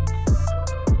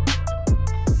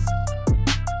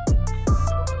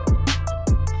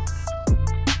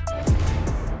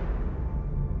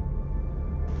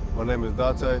 My name is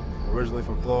Dante, originally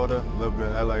from Florida, live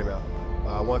in LA now.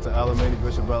 I went to Alameda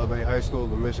Bishop Alabama High School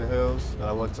in Mission Hills, and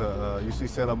I went to UC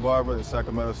Santa Barbara and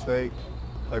Sacramento State,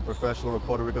 played professional in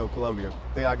Puerto Rico, Colombia.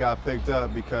 I think I got picked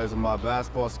up because of my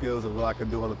basketball skills and what I could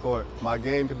do on the court. My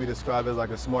game can be described as like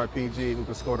a smart PG who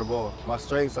can score the ball. My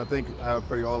strengths, I think I have a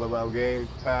pretty all-around game,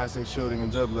 passing, shooting,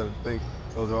 and dribbling. I think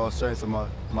those are all strengths of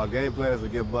my game plan is to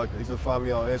get buckets. You can find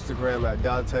me on Instagram at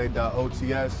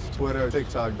Dante.ots, Twitter,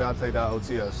 TikTok,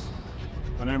 Dante.ots.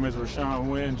 My name is Rashawn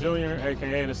Wynn Jr.,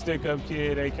 AKA the Stick Up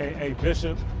Kid, AKA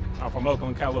Bishop. I'm from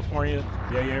Oakland, California,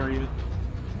 Bay Area,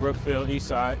 Brookfield, East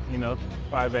Side,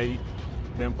 580.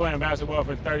 Been playing basketball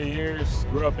for 30 years.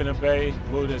 Grew up in the Bay,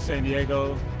 moved to San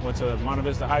Diego, went to Monte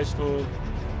Vista High School,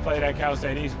 played at Cal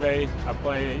State East Bay. I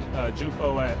played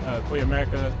JUCO at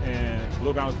Cuyamaca and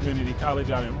Blue Mountain Community College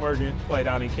out in Oregon. Played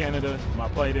out in Canada. I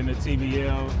played in the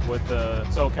TBL with the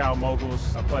SoCal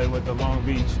Moguls. I played with the Long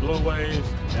Beach Blue Waves,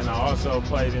 and I also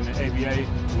played in the ABA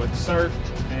with Surf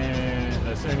and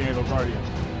the San Diego Guardians.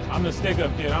 I'm the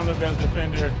stick-up kid. I'm the best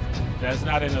defender that's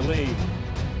not in the league.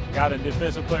 Got a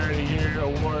Defensive Player of the Year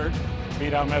award.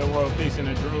 Beat out Meta World Peace in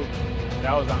the group.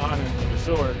 That was an honor for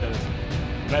sure.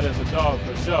 Meta's a dog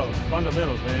for sure.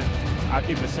 Fundamentals, man. I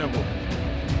keep it simple.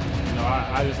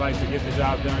 I just like to get the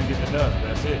job done, get the dub.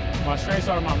 That's it. My strengths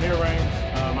are my mid-range.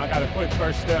 I got a quick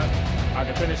first step. I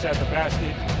can finish at the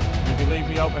basket. If you leave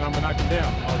me open, I'm gonna knock you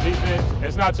down. On defense,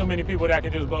 it's not too many people that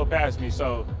can just blow past me.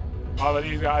 So all of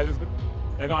these guys,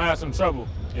 they're gonna have some trouble.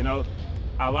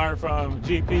 I learned from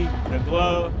GP, the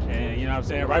glove,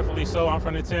 and rightfully so, I'm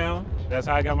from the town. That's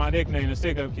how I got my nickname, the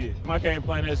Stick Up Kid. My game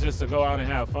plan is just to go out and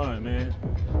have fun, man.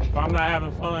 If I'm not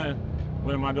having fun,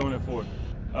 what am I doing it for?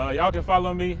 Y'all can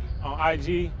follow me on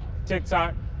IG,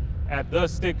 TikTok, at the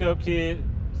Stick Up Kid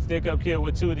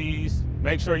with 2 Ds.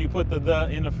 Make sure you put the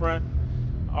in the front.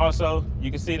 Also,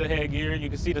 you can see the headgear, you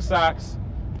can see the socks,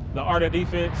 the art of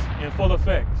defense in full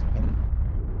effect.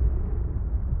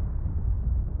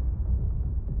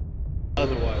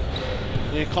 Otherwise,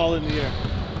 they call in the air.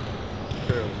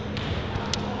 Tails.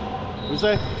 What'd you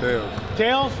say? Tails.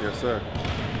 Tails? Yes, sir.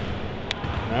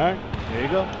 All right, there you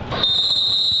go.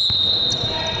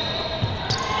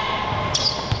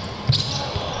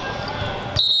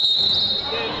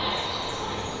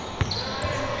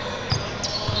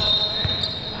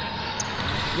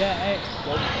 Yeah, hey.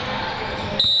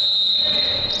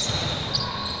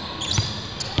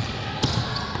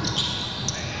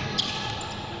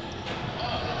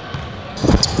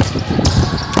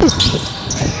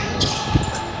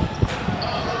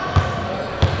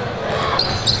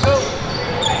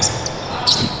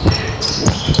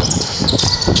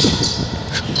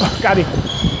 Got him.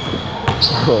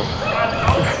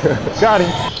 Got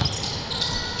him.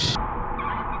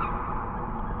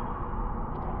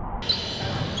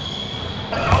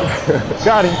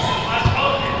 Got him.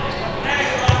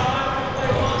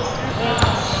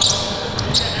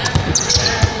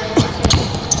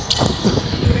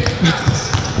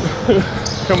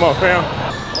 Come on, fam.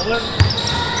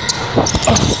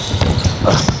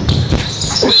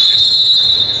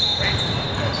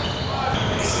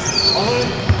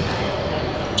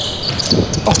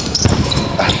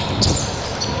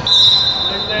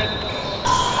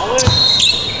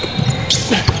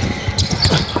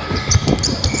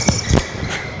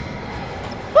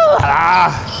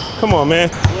 Come on, man.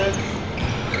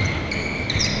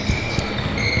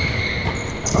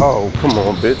 Oh, come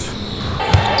on, bitch.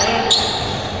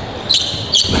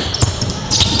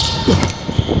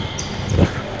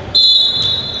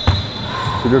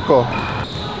 It's a good call.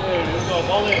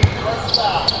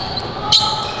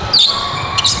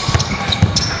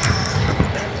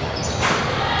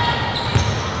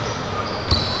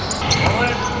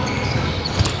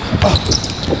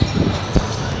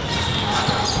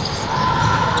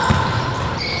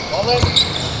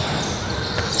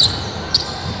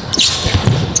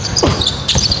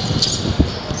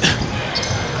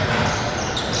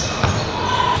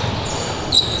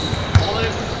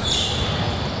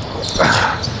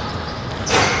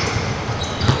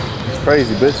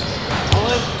 Crazy, bitch.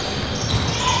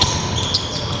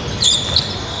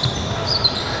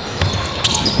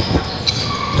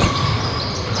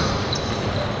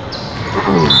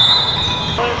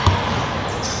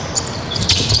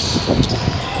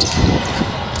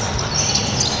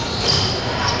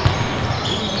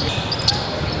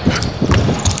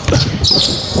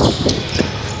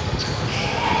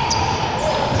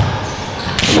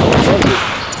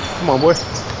 Come on, boy.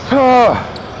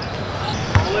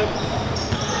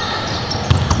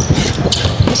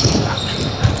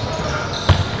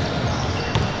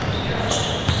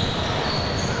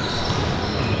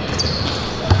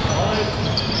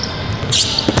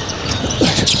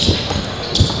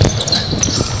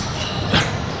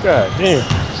 God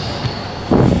damn.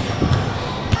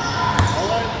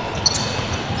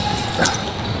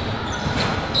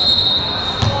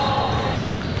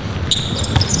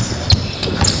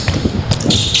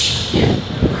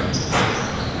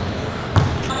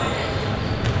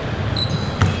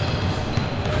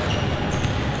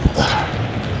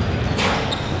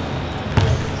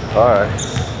 All right.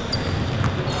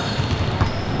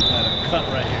 Cut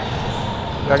right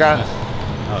here. I got it.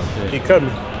 Oh, shit. He cut me.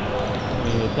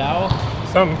 Need a towel?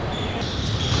 Something.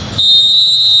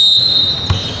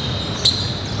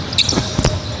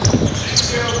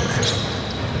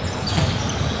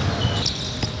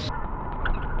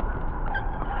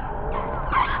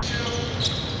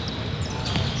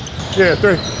 Yeah,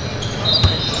 3.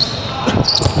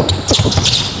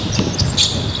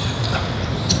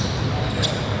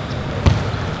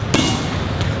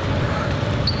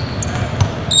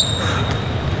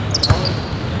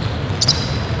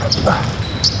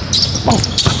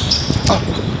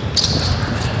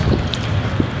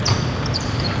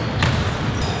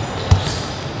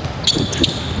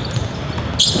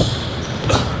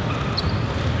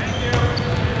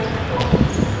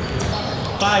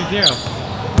 Five zero.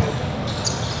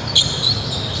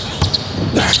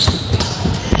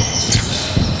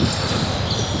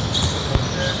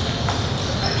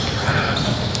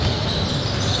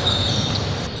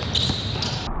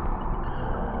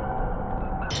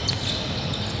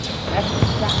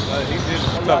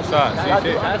 Tough shots. He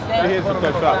hit some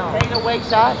tough shots. Ain't no way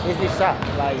shot. It's his shot.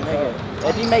 Like, nigga,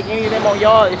 if he make any of them on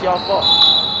y'all, it's y'all fault.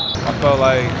 I felt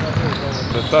like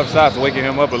the tough shots waking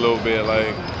him up a little bit.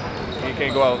 Like, he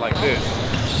can't go out like this.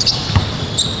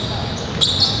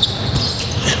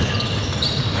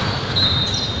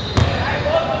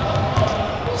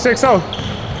 Six oh.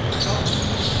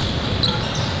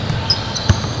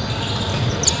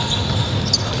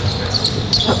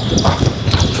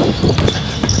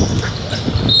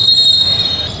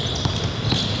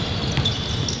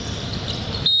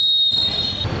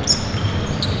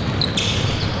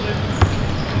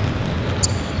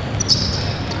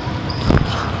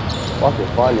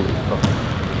 Fucking finally.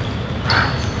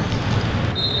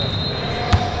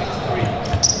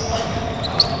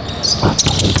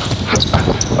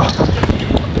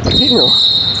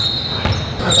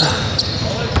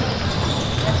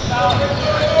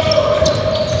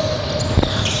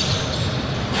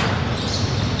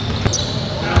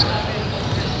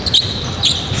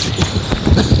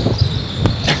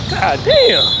 God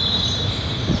damn.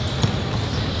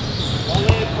 One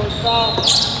leg first foul.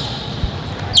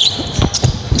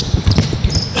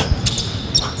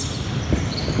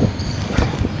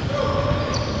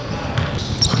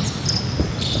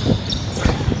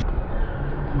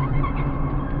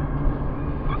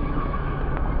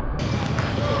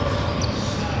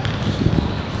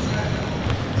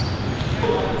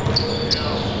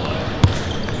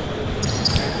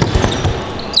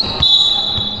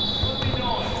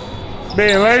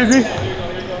 'Being lazy?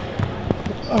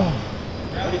 Oh.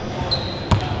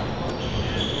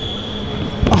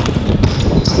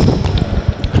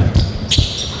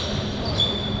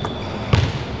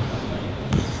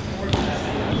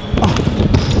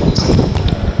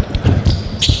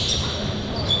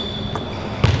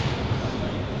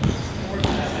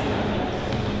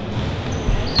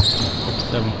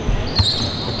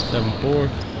 7'4".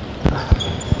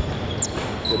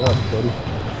 Get up, buddy.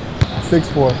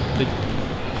 6'4".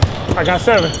 I got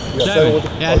 7. You got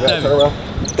 7? Yeah, 7. Turn around.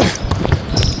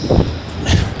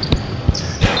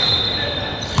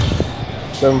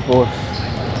 7'4".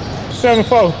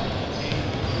 7'4".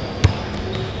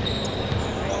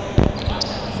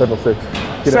 7'6".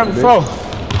 Get up, 7'4".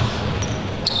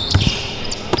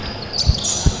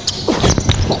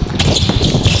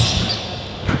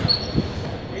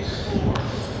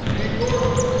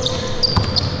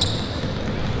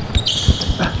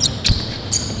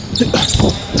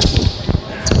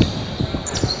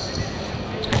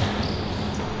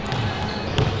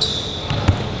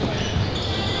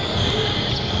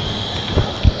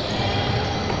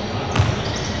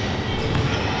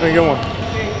 Let me get one.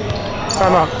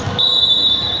 Time out.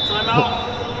 Time out.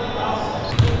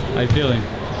 How you feeling?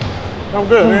 I'm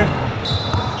good, man.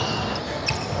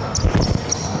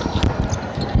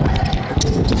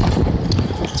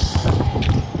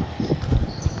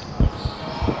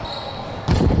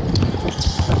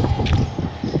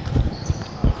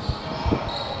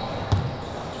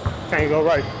 Can't go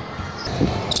right.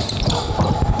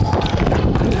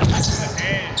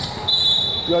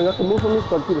 Yo, y'all can move for me,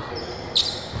 start Peter.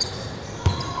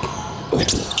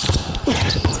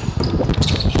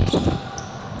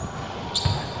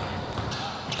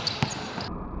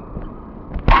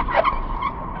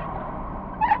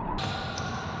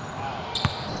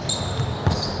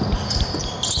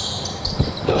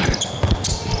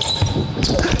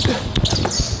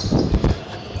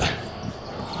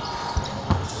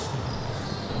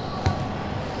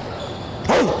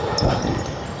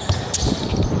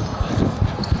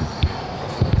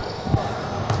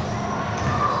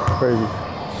 Crazy.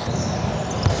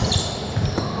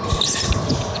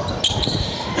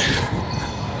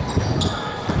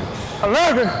 I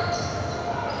love it.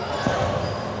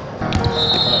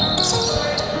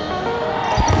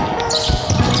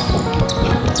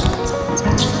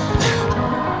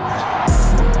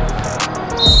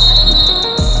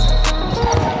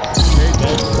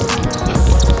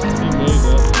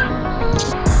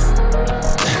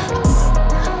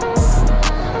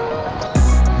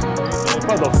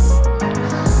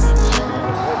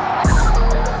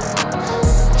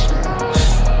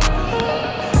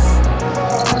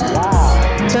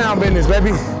 Town business,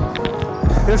 baby.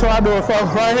 This is what I do it for,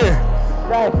 right here.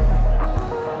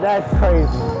 That's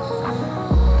crazy.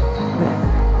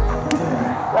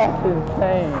 That's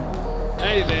insane.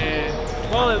 Hey,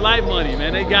 man. Call it light money,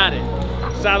 man. They got it.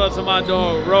 Shout out to my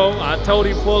dog, Ro. I told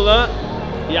him pull up.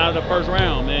 He out of the first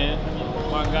round, man.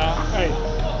 My guy. Hey,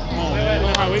 come on, man.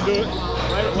 That's how we do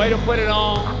it. Way to put it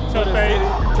on. Tough phase.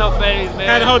 Tough phase, man.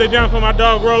 Had to hold it down for my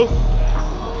dog, bro.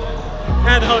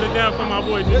 Had to hold it down for my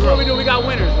boy, This is what we do. We got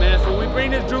winners, man. So when we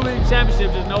bring this Drew League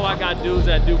Championship, just know I got dudes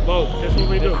that do both. That's what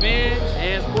we do. Defend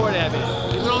and score that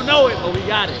bitch. People don't know it, but we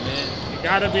got it, man. You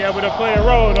gotta be able to play a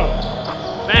role, though.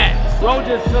 Facts. Ro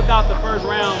just took out the first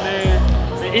round,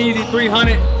 man. It's an easy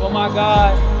 300 for my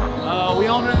guy. We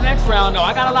on to the next round, though.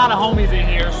 I got a lot of homies in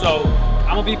here, so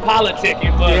I'm gonna be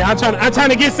politicking, but Yeah, I'm trying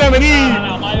to get some of these.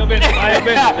 no, my business, man.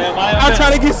 I'm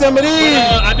trying to get some of these.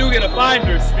 But, I do get a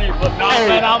finder's fee, but no,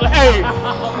 man, Hey,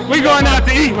 we going out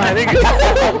to eat, my nigga.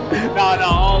 no,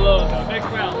 all of them. Next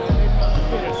round,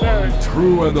 man. Yes, sir.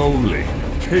 True and only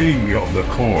king of the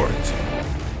court.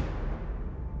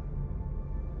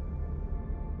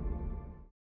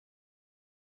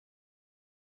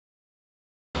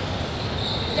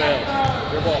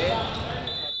 Your ball.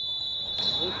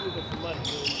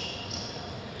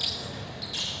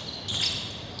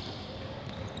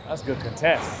 That's good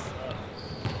contest.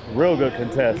 Real good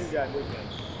contest.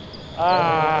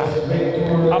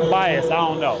 I'm biased. I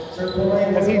don't know.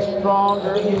 Because he's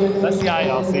stronger. Let's see how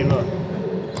y'all see. Look.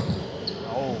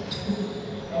 Oh.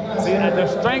 See, The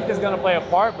strength is going to play a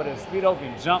part, but if Speedo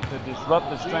can jump to disrupt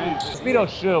the strength, Speedo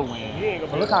should win.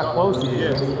 So look how close he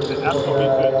is. That's going to be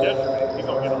to his detriment. He's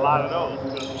going to get a lot of those.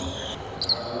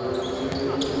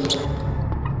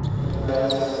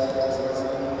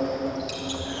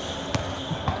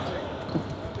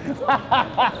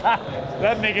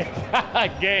 That nigga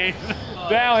got game.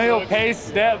 Downhill pace,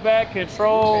 step back,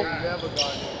 control.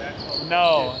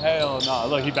 No, hell no.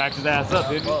 Look, he backed his ass up,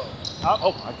 didn't he?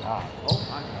 Oh my God. Oh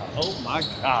my God. Oh my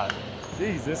God.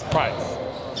 Jesus Christ.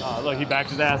 Look, he backed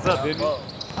his ass up, didn't he?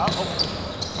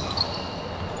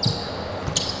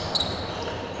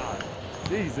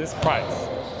 Jesus Christ.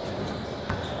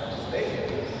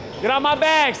 Get out my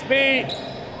bag, Speed.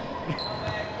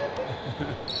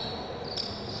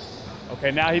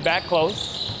 Okay, now he back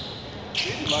close.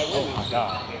 Oh my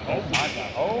God. Oh my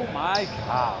God. Oh my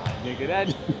God. Nigga, that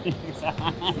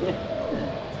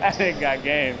nigga got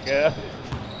game, cuz.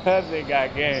 That nigga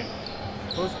got game.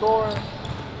 Who's scoring?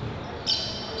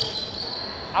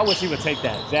 I wish he would take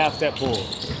that. Jab, step, pull.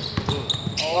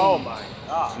 Oh my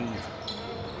God. Jeez.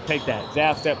 Take that.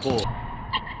 Jab, step, pull.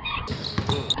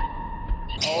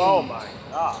 Oh my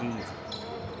God. Jeez.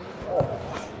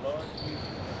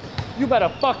 You better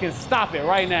fucking stop it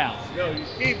right now. Yo, you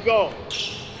keep going.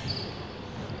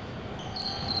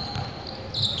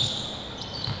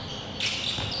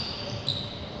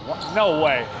 No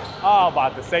way. Oh, I'm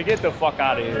about to say, get the fuck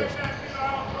out of here.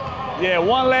 Yeah,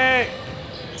 one leg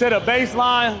to the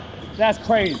baseline. That's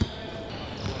crazy.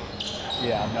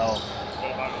 Yeah, I know.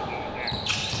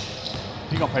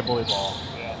 He gonna play bully ball.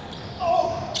 Yeah.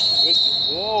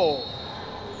 Whoa.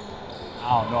 I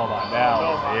don't know about that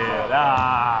one. Yeah,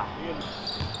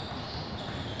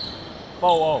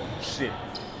 Oh, shit.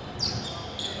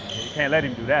 You can't let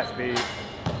him do that, Speed.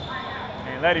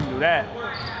 Can't let him do that.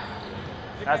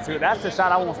 That's the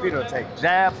shot I want Speedo to take.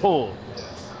 Jab, pull.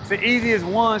 It's the easiest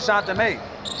one shot to make.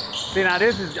 See, now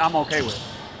this is, I'm okay with.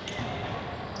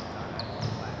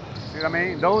 See what I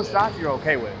mean? Those shots you're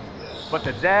okay with. But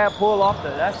the jab, pull off,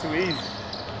 that's too easy.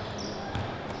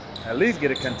 At least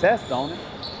get a contest on it.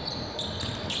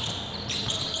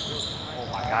 Oh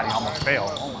my God, he almost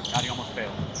failed. Oh my God, he almost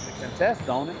failed. The contest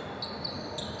on it.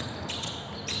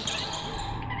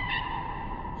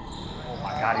 Oh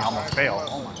my God, he almost failed.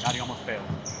 Oh my God, he almost failed.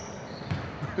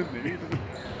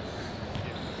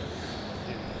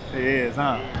 It is,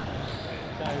 huh?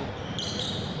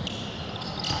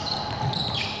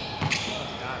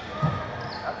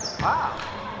 Wow.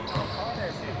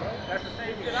 That's the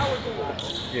same shit I was doing.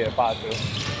 Yeah,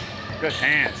 5-2. Good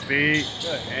hand, Speed.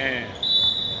 Good hand.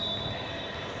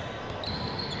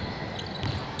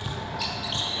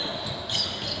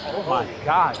 Oh my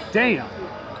God, damn.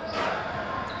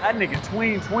 That nigga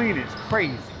tween is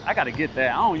crazy. I gotta get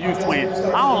that. I don't use tween.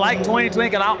 I don't like tween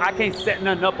because I can't set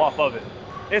nothing up off of it.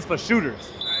 It's for shooters.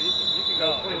 You can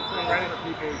go tween regular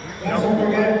people. Don't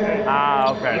forget.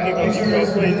 Ah, okay. You can go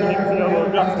tween so you can see your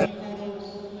little jump step.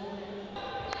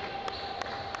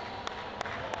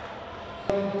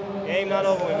 Game not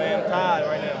over with, man. I'm tired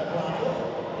right now.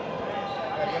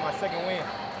 I gotta get my second win.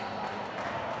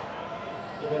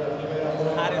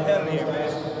 It's hot as hell in here, man.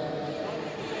 It's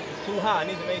too hot. I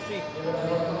need some AC.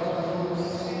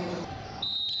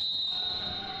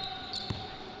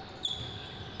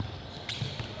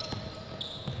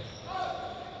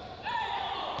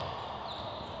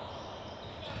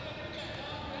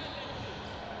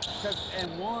 Because in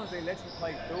ones, they let you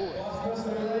play through it.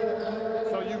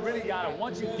 So you really gotta,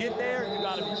 once you get there, you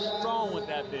gotta be strong with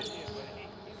that bitch.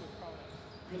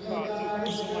 He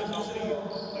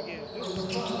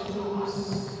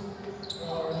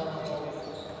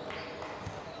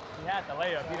had the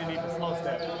layup, he didn't even slow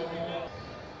step.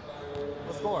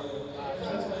 What score? Yeah,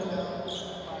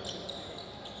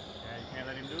 you can't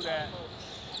let him do that.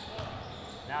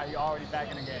 Now he already back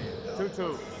in the game.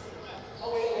 2-2.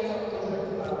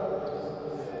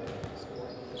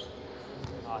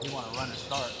 He want to run and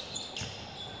start.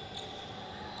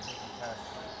 Test.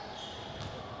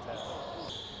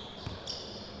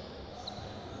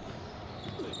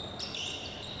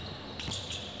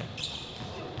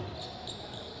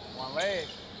 One leg.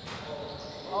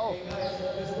 Oh. Way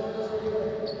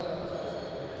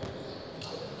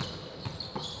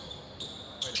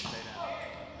to stay down.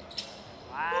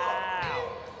 Wow.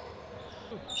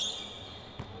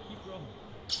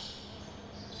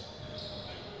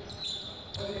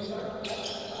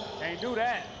 Can't do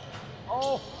that.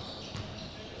 Oh.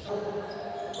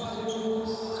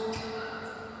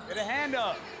 Get a hand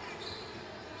up.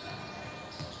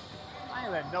 I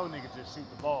ain't letting no nigga just shoot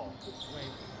the ball.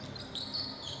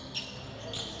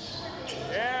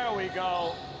 There we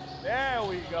go. There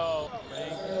we go.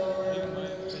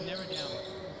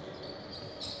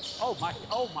 Oh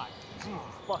my, Jesus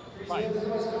fucking Christ.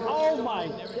 Oh my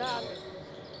God.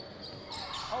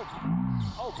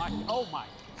 Oh my,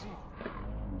 Jesus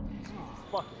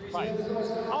fucking Christ.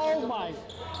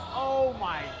 Oh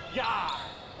my God.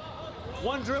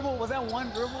 One dribble, was that one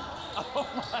dribble? Oh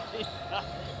my God.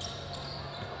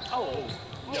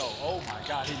 Oh my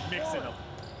God, he's mixing them.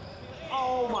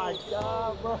 Oh my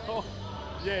God, bro.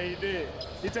 Yeah, he did.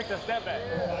 He took the step back.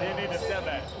 He didn't need the step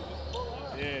back.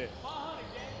 Yeah.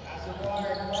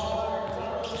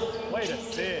 Way to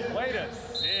sit. Way to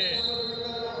sit.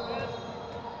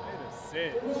 Way to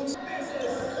sit.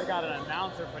 They got an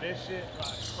announcer for this shit.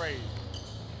 It's crazy.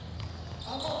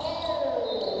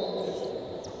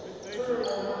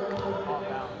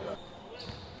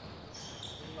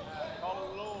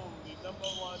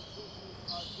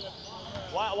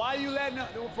 Why are you letting them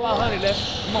do 500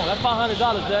 left. Come on, that's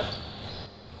 $500 left.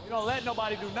 You don't let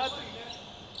nobody do nothing.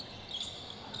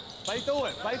 Play through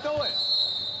it. Play through it.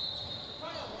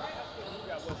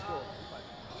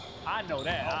 I know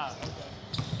that.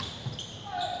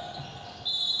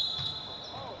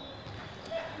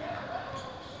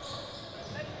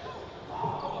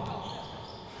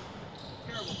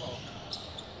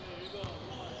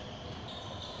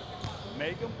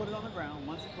 Make him put it on the ground.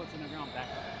 Once he puts it on the ground, back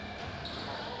up.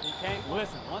 He can't,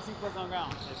 listen, once he puts it on the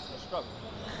ground, it's a struggle.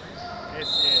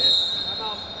 It's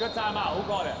good timeout. Who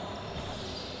called that?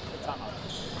 Good timeout.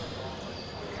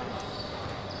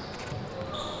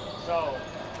 So,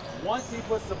 once he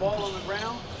puts the ball on the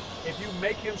ground, if you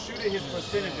make him shoot it, his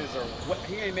percentages are,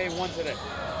 he ain't made one today.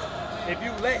 If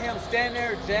you let him stand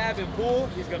there, jab, and pull,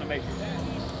 he's gonna make it.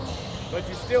 But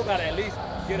you still gotta at least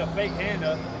get a fake hand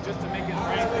up just to make his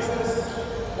range big.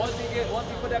 Once he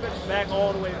put that bitch back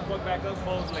all the way and put back up,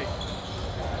 supposedly.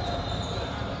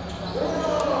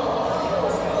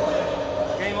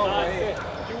 Game over. Right here.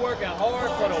 You working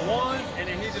hard for the ones, and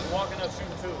then he's just walking up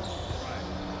shooting twos.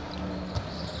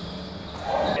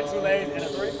 Get 2 lays and a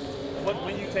 3.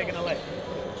 When you taking a lay?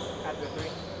 After 3.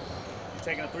 You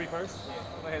taking a 3 first? Yeah,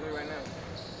 I'm gonna hit 3 right now.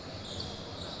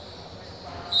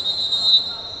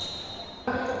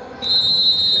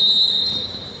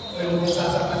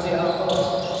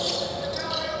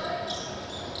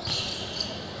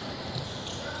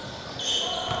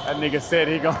 That nigga said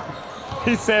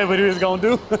he said what he was gonna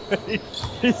do.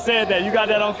 he said that. You got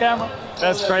that on camera?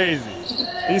 That's crazy.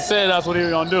 He said that's what he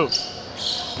was gonna do.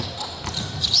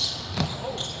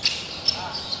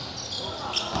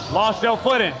 Lost your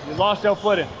footing. You lost your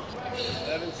footing.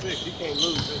 7-6, you can't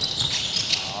lose it.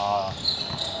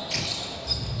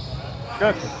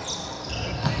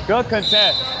 Good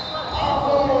contest.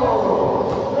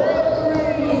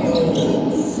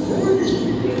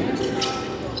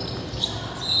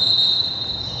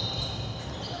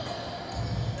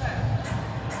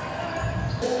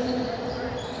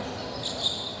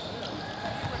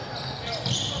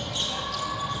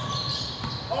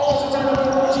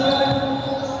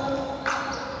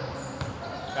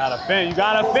 You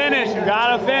gotta finish. You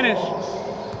gotta finish.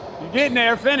 You're getting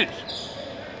there. Finish.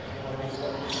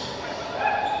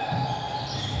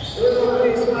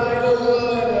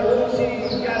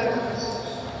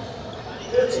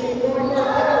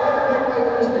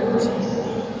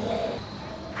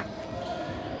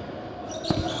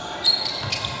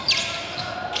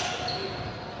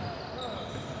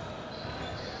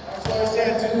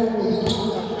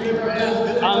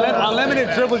 Unlimited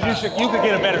dribbles, you could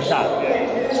get a better shot.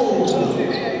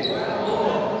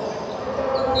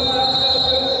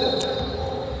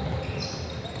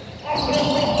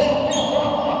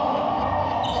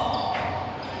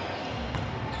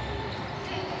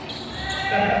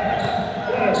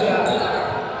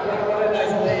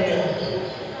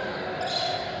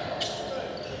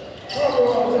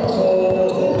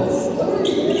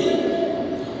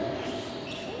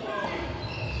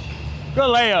 Good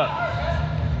layup.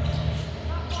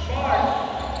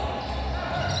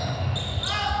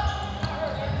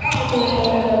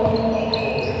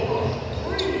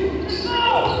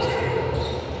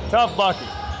 Tough bucket.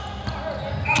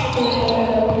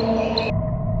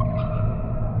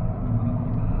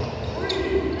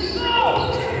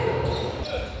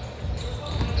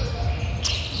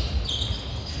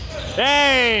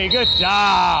 Hey, good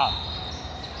job.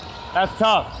 That's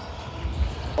tough.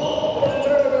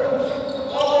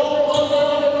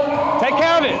 Take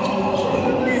care of it.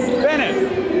 Finish.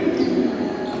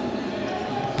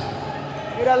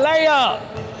 Get a layup.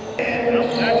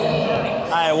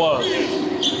 It was.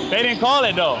 They didn't call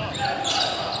it though.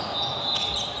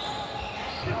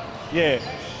 Yeah.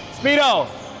 Speedo,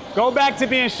 go back to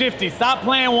being shifty. Stop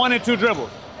playing 1 and 2 dribbles.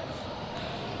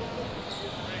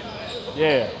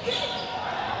 Yeah.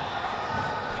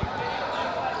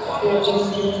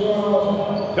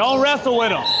 Don't wrestle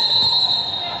with him.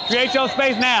 Create your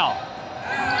space now.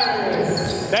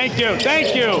 Thank you,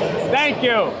 thank you, thank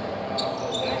you.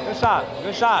 Good shot,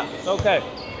 good shot. It's okay.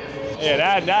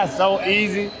 Yeah, that's so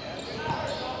easy.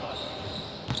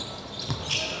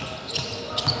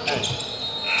 Hey.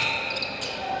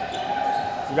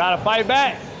 You gotta fight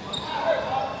back.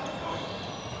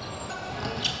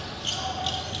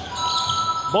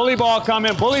 Bully ball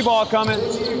coming, bully ball coming.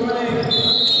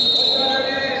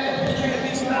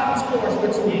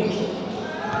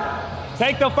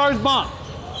 Take the first bump.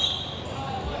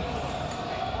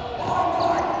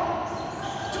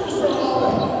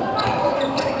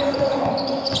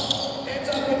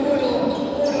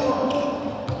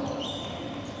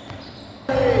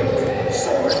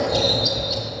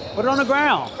 Put it on the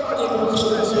ground.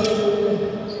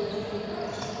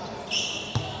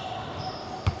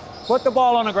 Put the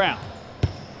ball on the ground.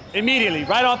 Immediately,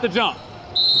 right off the jump.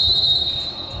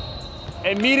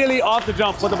 Immediately off the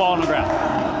jump, put the ball on the ground.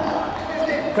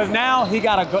 Because now he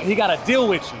gotta deal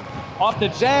with you. Off the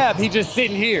jab, he just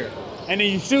sitting here. And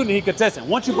then you shooting, he contesting.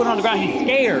 Once you put it on the ground, he's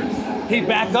scared. He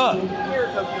back up.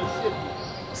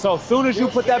 So as soon as you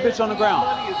put that bitch on the ground,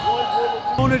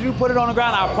 as soon as you put it on the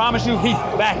ground, I promise you, he's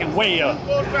backing way up.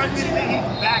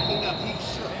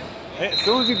 As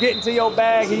soon as you get into your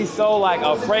bag, he's so like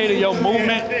afraid of your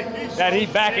movement that he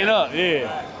backing up,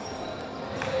 yeah.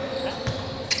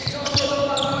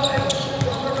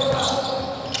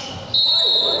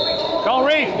 Don't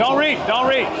reach, don't reach, don't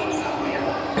reach.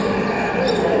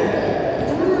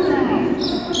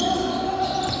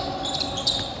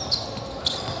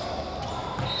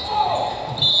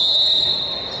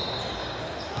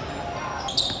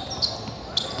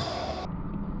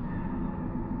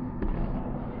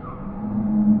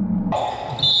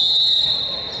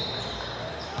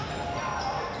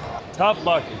 Tough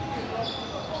bucket.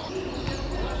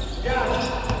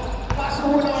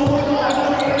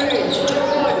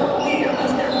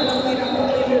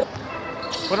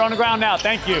 Put it on the ground now.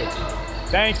 Thank you.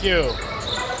 Thank you.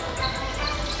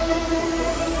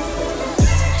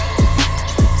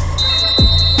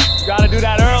 You got to do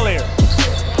that earlier.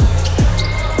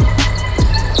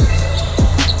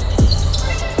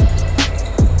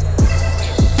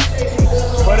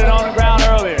 Put it on the ground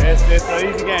earlier. It's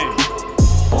an easy game.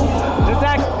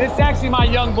 This is actually my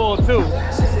young bull too,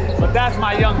 but that's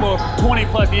my young bull for 20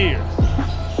 plus years.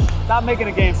 Stop making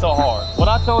the game so hard. What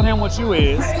I told him with you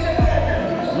is,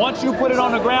 once you put it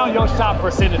on the ground, your shot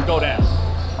percentage go down.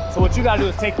 So what you gotta do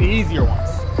is take the easier ones.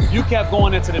 You kept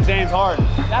going into the James Harden.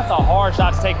 That's a hard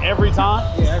shot to take every time.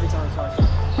 Yeah, every time it's hard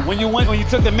shot. When you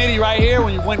took the midi right here,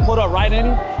 when you went and put up right in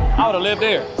him, I would have lived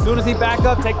there. As soon as he back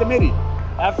up, take the midi.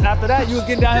 After that, you was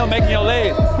getting downhill making your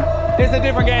legs. It's a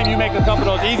different game. You make a couple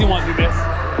of those easy ones you miss.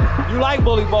 You like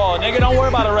bully ball, nigga. Don't worry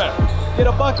about the ref. Get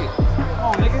a bucket. Come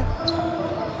on, nigga.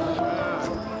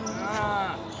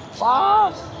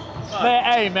 Five? Man,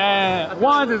 hey, man.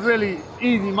 Ones is really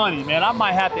easy money, man. I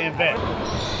might have to invest.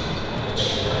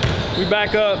 We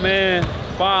back up, man.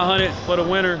 500 for the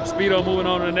winner. Speedo moving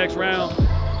on to the next round.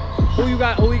 Who we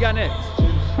got next?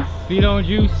 Speedo and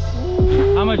Juice.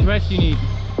 How much rest you need?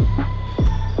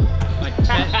 Like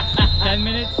 10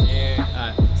 minutes?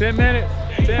 Yeah. All right. 10 minutes?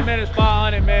 10 minutes,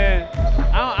 500, man.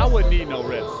 I wouldn't need no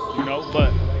rest, you know,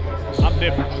 but I'm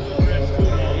different.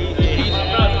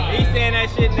 He's saying that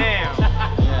shit now.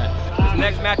 Yeah. This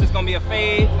next match is gonna be a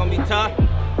fade. It's gonna be tough.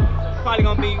 Probably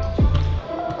gonna be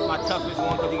my toughest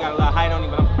one because he got a lot of height on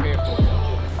him, but I'm prepared for it.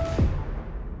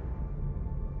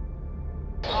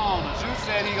 Juice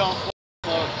said he gonna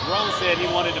Rose said he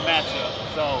wanted to match up,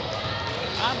 so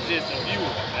I'm just a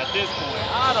viewer at this point.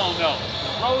 I don't know.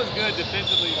 Bro is good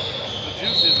defensively, but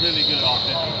Juice is really good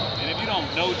offensively. And if you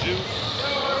don't know Juice,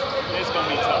 it's gonna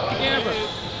be tough. Camera.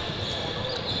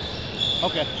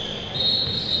 Okay.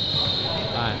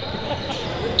 All right.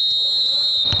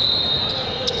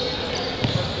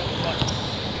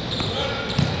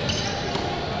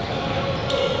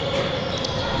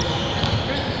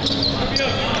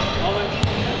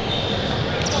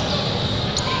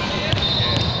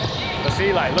 But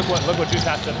see, like, look what Juice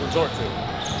has to resort to.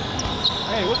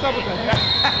 Hey, what's up with that?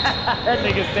 That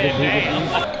nigga said,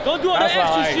 damn. Don't do all that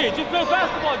extra shit. Just play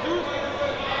basketball, dude.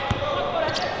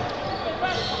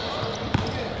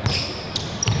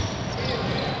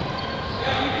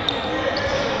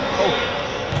 Oh.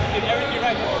 Get everything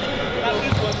right. Not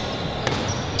this one.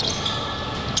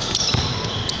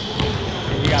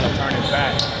 He gotta turn his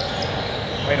back.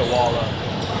 Way to wall up.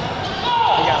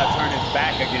 He gotta turn his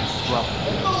back against Fluff.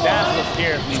 That's what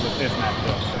scares me with this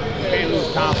matchup. You can't lose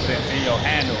confidence in your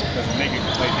handle because the nigga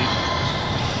can play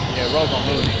defense. Yeah, Rose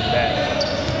gonna lose that.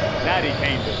 That he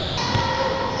can't do.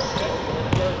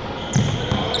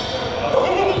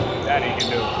 That he can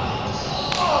do.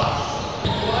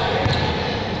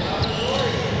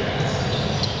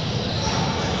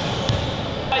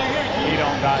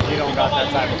 He don't got that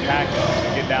type of package to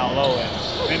get down low and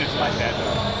finish like that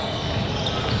though.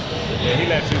 Yeah, he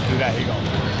lets you do that, he gonna.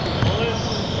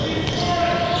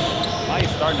 Why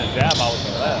he's starting to jab out with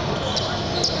the left?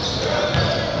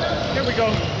 Here we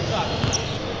go.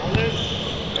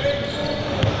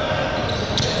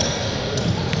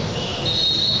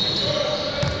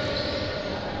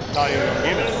 Thought he was gonna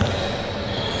give it.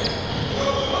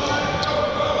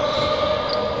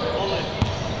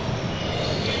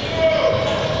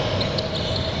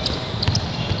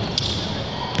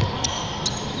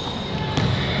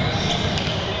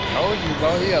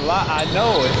 Bro, he a lot. I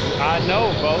know,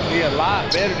 bro. He a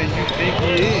lot better than you think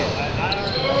he is. I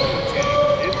don't know.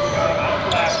 It's I'm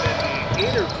glad that the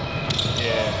interview.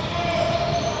 Yeah.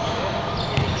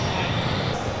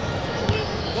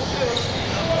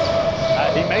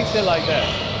 He makes it like that.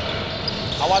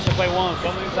 I watched him play one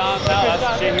so many times now. That's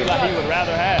the shit he would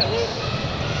rather have.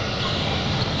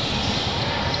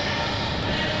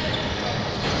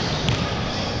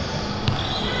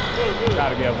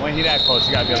 Gotta get when he that close,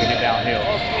 you gotta be able to get downhill.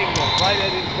 Right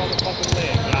at his motherfucking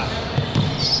leg.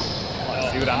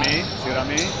 See what I mean? See what I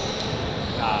mean?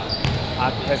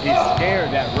 Because he's scared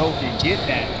that Roe can get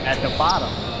that at the bottom.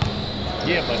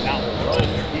 Yeah, but not with Roe.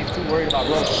 He's too worried about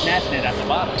Roe snatching it at the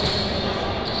bottom.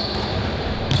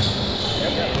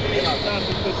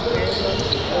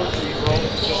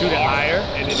 Shoot it higher,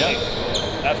 and it does.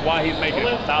 That's why he's making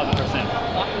it 1,000%.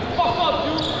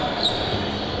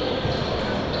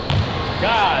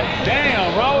 God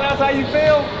damn, bro, that's how you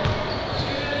feel?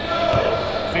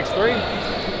 6'3".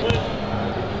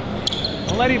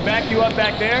 Don't let him back you up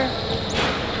back there.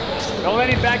 Don't let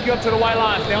him back you up to the white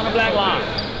line. Stay on the black line.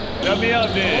 Shut me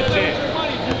up then, shit.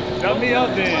 Shut me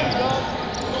up then.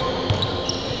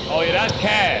 Oh yeah, that's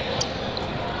Cad.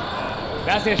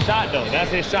 That's his shot though,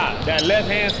 that's his shot. That left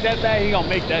hand step back, he gonna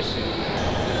make that shit.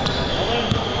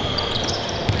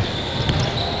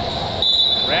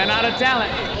 Ran out of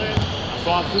talent. So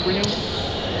I'm superhuman?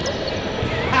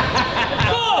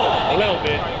 A little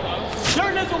bit.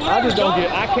 I just don't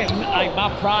get, I can't, like my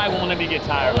pride won't let me get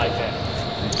tired like that.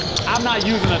 I'm not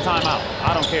using a timeout.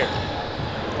 I don't care.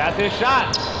 That's his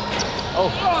shot. Oh.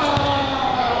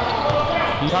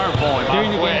 Turn point,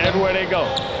 everywhere they go.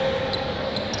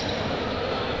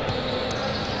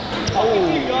 Oh.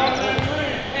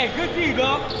 Hey, good D,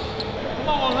 dog. Come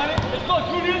on, 100. Let's go,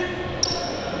 Julius.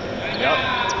 Yep.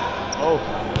 Oh.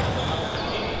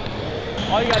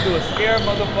 All you gotta do is scare a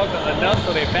motherfucker enough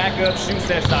so they back up, shoot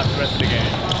set shots the rest of the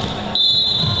game.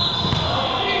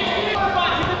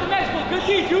 Good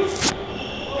D, Juice.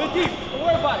 Good D. Don't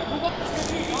worry about it. Move up. Good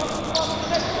D.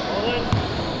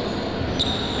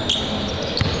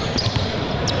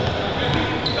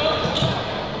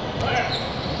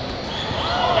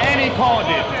 And he called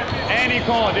it. And he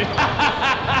called it.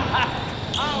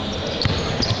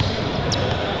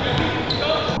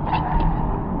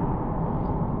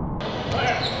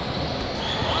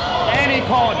 And he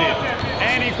called it.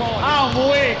 And he called it. I'm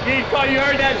weak. You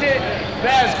heard that shit?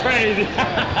 That's crazy.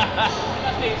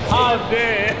 I'm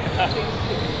dead.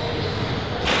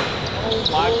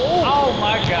 Oh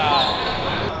my God.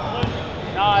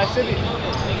 Nah, it should be.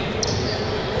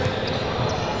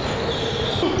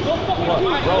 What?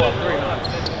 Roll up 300.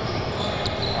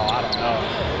 Oh, I don't know.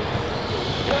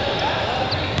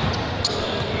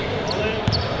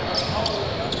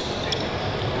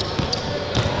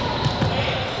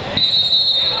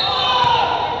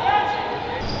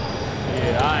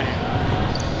 Yeah, I ain't.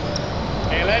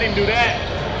 Can't let him do that.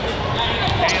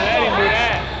 Can't let him do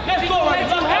that. Let's go right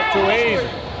now. That's too easy.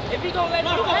 If he gonna let you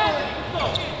have it, let's go.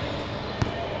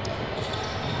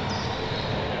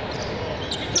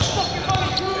 Get your fucking money,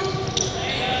 Drew.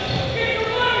 Get your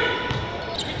money.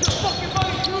 Get your fucking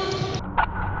money, Drew.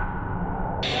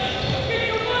 Get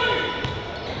your money.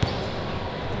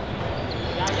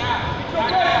 Get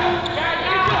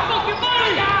your fucking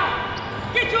money.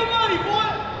 Get your money, boy.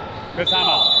 Good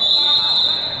timeout.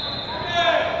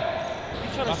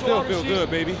 I still feel good,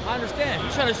 baby. I understand. You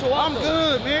trying to show off? I'm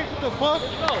good, man. What the fuck?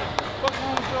 Let's go. What's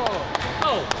wrong with y'all?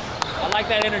 Go. I like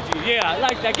that energy. Yeah, I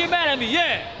like that. Get mad at me.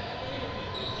 Yeah.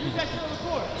 Use that shit on the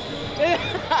court.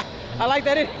 I like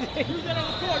that energy. Use that on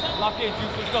the court. Lock in,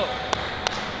 Juice. Let's go.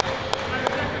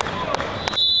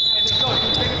 Hey, let's go.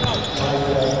 Take us out.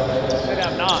 Should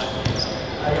have 9.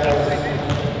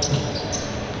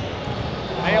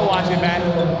 Hey, watch it, man.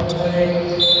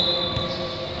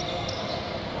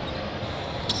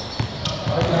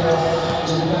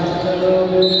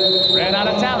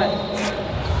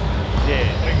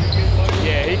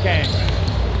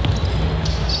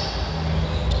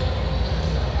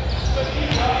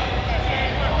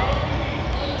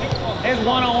 It's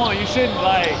one-on-one. You shouldn't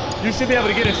you should be able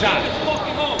to get a shot.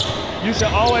 You should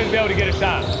always be able to get a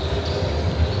shot.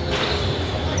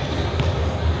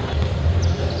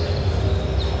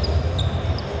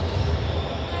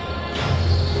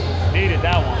 Needed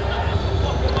that one.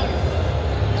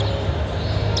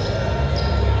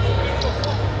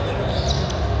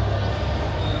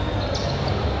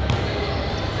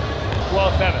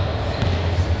 12-7.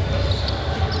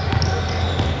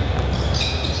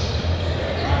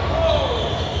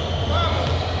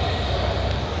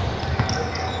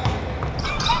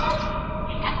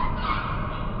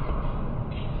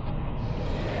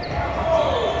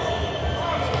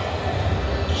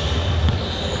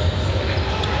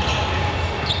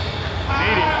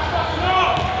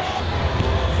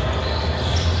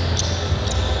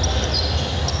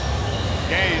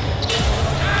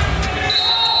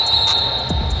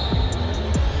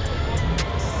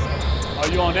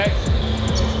 You on next?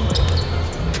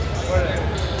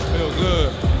 Feel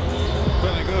good.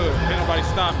 Feeling good. Can't nobody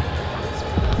stop me.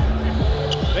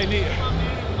 They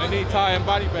need Ty and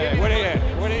body bag. Where they at?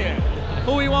 Where they at?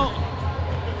 Who we want?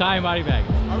 Ty and body bag.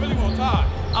 I really want Ty.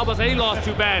 I was about to say he lost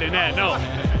too bad in that. No.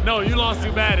 No, you lost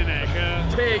too bad in that,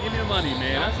 cuz. Hey, give me the money,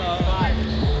 man. That's all.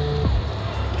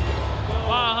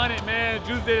 500, man.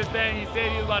 Juice did his thing. He said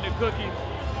he was about to cook him.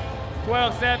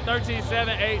 12-7,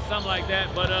 13-7, 8, something like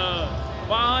that. But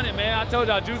 500, man. I told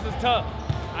y'all, Juice is tough.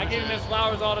 I give him his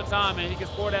flowers all the time, man. He can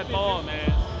score that ball, man.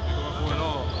 He's going for it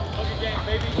all. Look game,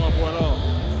 baby. Going for it all.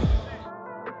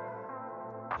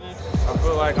 I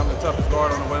feel like I'm the toughest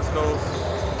guard on the West Coast.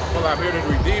 I feel like I'm here to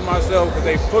redeem myself because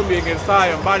they put me against Ty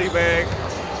and body bag.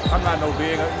 I'm not no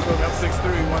big. I'm 6'3",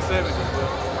 170, but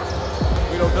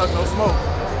we don't duck no smoke.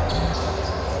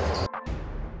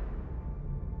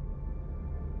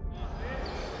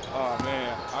 Oh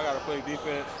man, I gotta play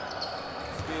defense.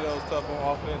 Speedo's tough on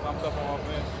offense. I'm tough on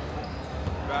offense.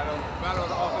 Battle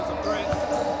the offensive threats.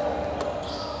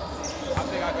 I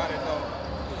think I got it though.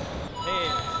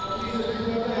 Heads.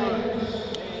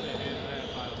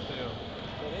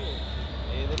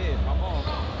 It is. I'm on.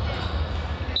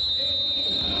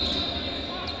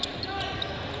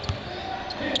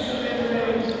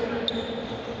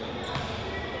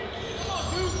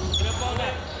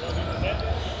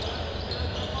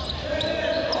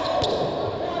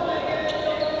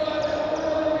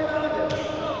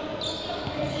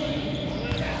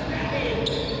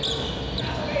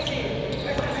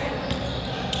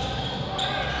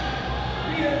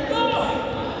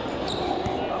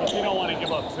 You don't want to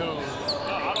give up two. No,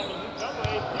 I don't believe that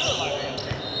way.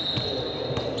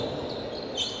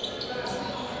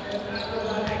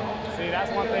 See,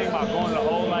 that's one thing about going to the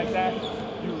hole like that.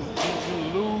 You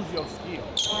lose your skill.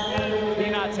 He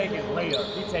not taking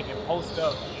layups. He taking post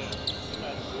up.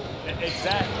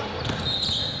 Exactly.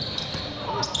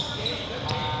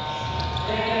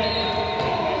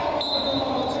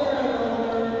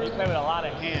 He play with a lot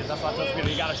of hands. That's why I told Peter,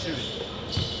 you gotta shoot it.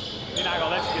 He's not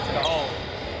gonna let you get to the hole.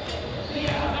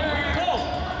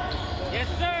 Yes,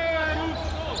 sir.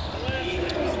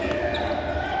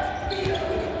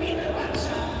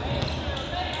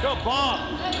 Good ball.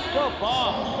 Good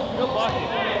ball. Good bucket.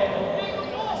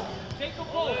 Take the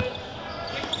ball.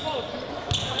 Take the ball.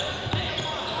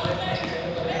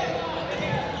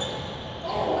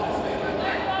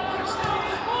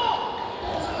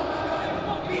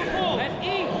 That's E.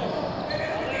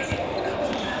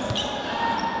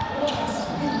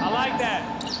 I like that.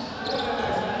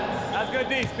 That's good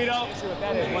D, Speedo. See what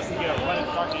that is. Once he get a running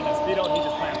start in the Speedo, he's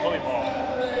just playing bully ball.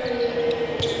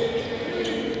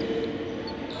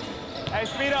 Hey,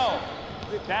 Speedo,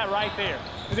 that right there.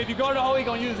 Because if you go to the hole, he's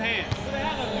going to use his hands.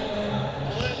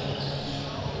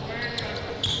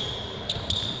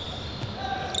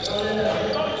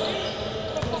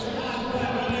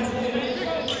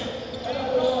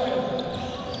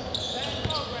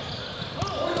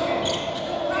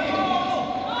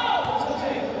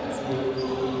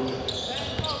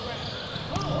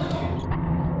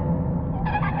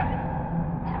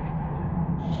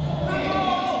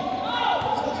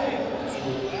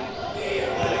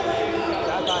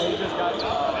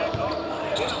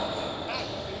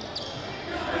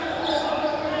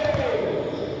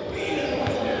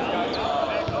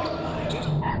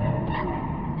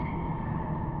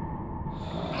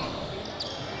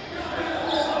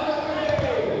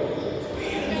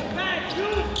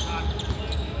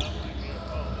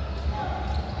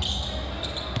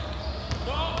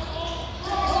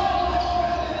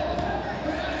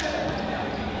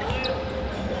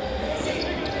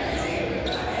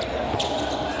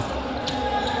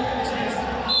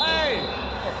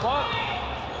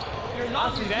 I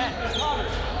see that.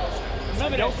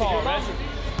 Remember that call, man.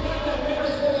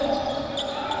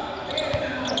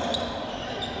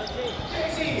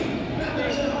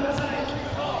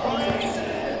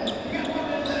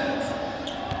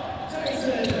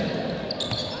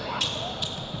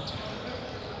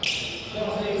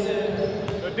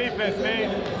 Good defense, man.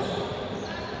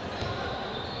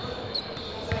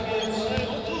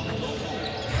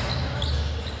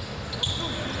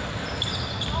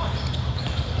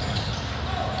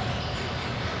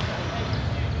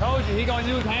 Told you, he gonna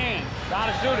use hands.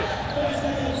 Gotta shoot it.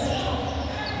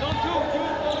 Don't shoot.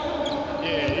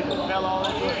 Yeah, he just fell all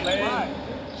into his leg. Right.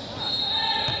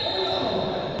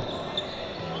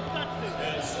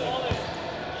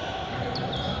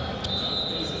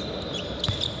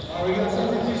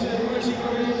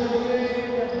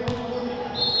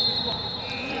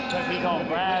 Because he gonna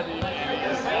grab you and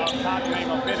he's on top, you ain't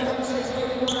gonna finish.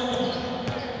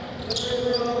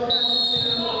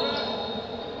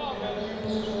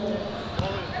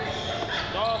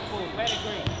 Dog food,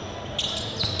 pedigree.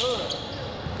 Good.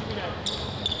 Give me that.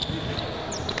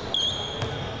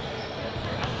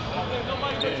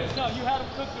 Nobody makes yourself. You had them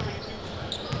cooked already, too.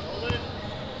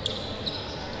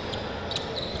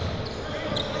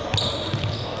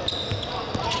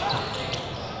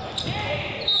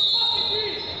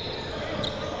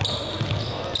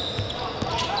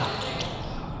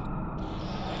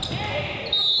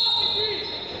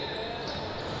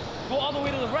 Go all the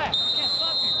way to the rack. I can't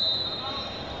stop you.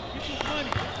 Get this money.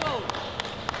 Let's go.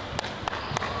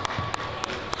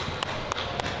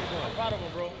 I'm proud of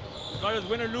him, bro. Regardless,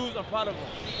 win or lose, I'm proud of him.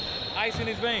 Ice in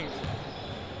his veins.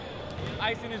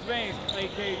 Ice in his veins.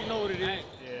 AK, you know what it is.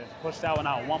 Yeah, push that one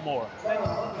out. One more.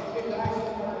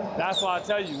 That's why I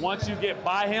tell you, once you get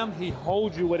by him, he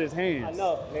holds you with his hands. I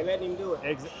know. They letting him do it.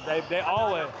 They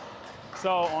always.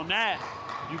 So on that,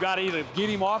 you got to either get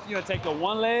him off you and take the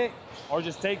one leg, or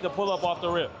just take the pull-up off the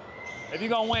rip. If you're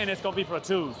gonna win, it's gonna be for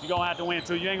twos. You're gonna have to win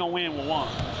two. You ain't gonna win with one.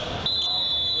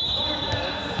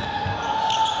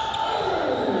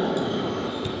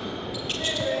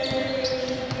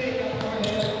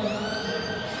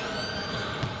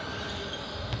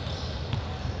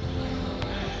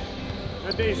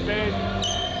 Good D, Spade.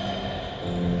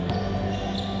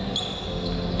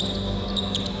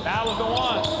 That was the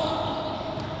one.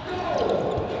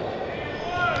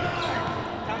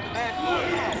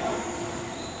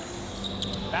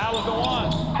 That was the one.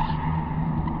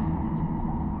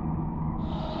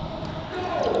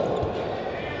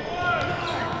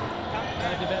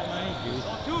 Gotta get that money, dude.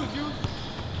 Don't choose you.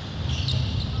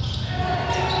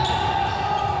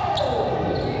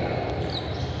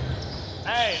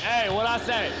 Hey, what I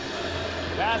say?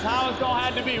 That's how it's gonna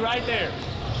have to be right there.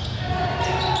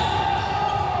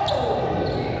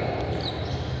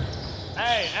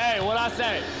 Hey, what I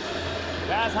say?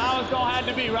 That's how it's gonna have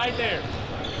to be right there.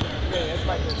 Yeah, it's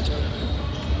like this.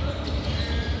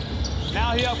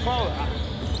 Now he up close.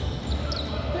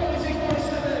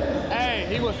 Hey,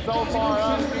 he was so far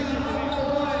up.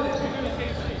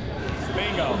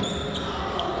 Bingo.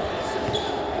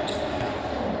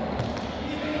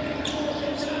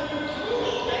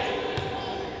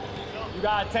 You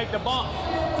gotta take the bump.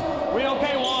 We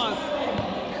okay once.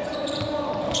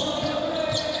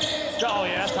 Oh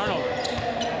yeah, that's turnover.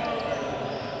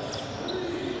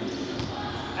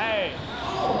 Hey.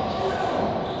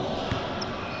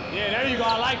 Yeah, there you go.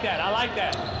 I like that. I like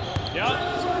that. Yup.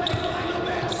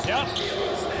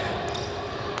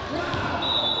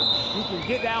 You can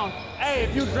get down. Hey,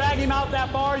 if you drag him out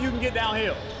that bar, you can get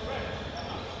downhill.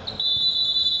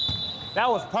 That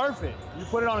was perfect. You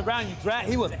put it on the ground, you drag.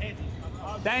 He was.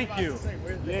 Thank you.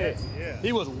 Yeah.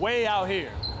 He was way out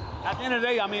here. At the end of the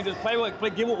day, I mean, just play with,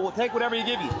 take whatever he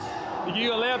give you. He give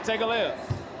you a layup, take a layup.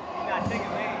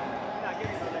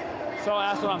 So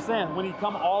that's what I'm saying. When he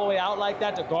come all the way out like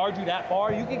that to guard you that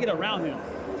far, you can get around him.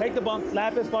 Take the bump,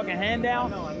 slap his fucking hand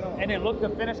down, and then look to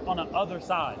finish on the other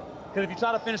side. Because if you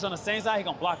try to finish on the same side, he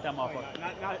gonna block that motherfucker.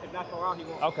 If not for a while, he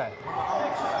won't. Okay.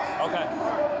 All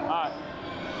right.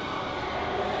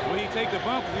 When he take the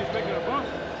bump, because he's expecting a bump,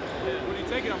 when he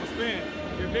take it, I'm going to spin.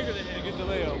 You're bigger than him and get the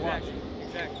layup.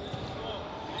 Exactly.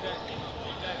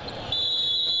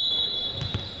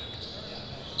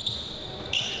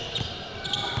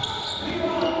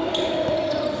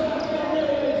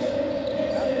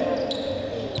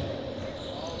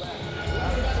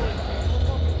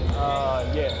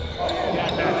 Yeah.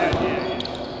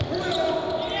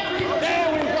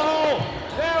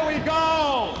 There we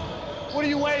go. What are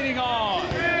you waiting on?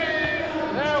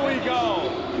 There we go.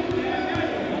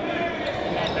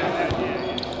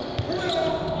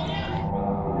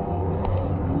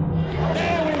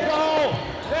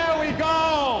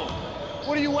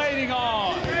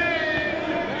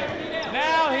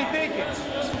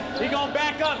 He gonna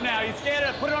back up now. He's scared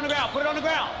of it. Put it on the ground. Put it on the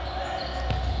ground.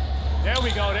 There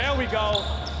we go. There we go.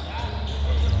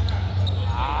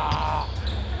 Ah.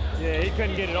 Yeah, he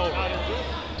couldn't get it over.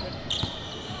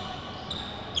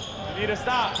 You need to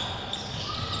stop.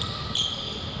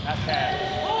 That's bad.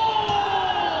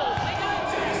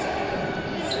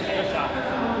 Good shot.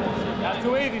 That's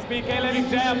too easy, Speed. Can't let him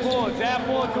jab pull. Jab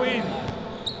pull too easy.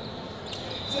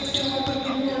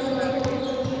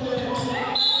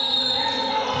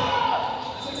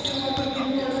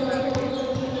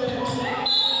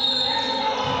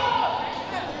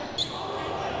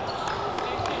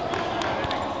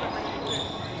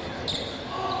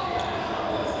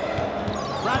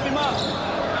 Wrap him up.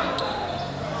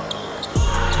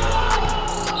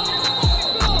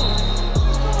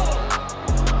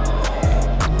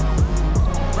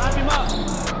 Wrap him up.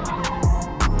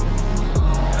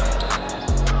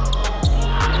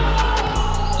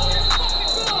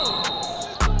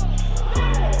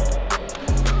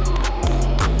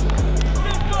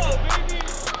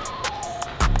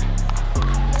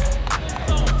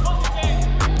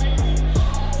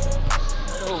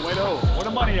 Where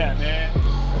the money at, man?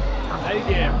 They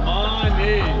get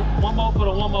money. One more for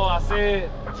the one more. I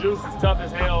said juice is tough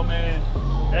as hell, man.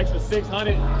 Extra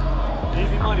 600.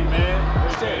 Easy money, man.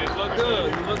 You look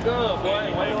good. You look good,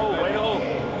 boy. Way to hold, way to hold.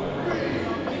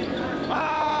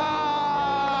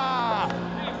 Ah!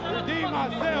 Redeem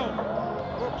myself.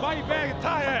 We're body bag and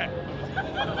tie hat.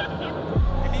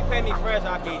 If he pay me fresh,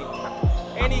 I beat him.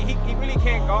 And he really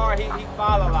can't guard. He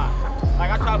foul a lot.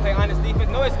 Like I try to play honest defense.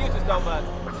 No excuses though, but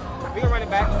we can run it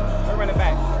back. We're running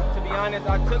back. To be honest,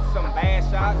 I took some bad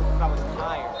shots because I was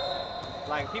tired.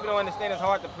 Like, people don't understand it's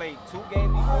hard to play 2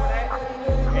 games before that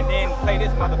and then play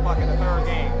this motherfucker the 3rd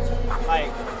game.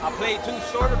 Like, I played 2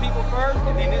 shorter people first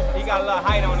and then he got a lot of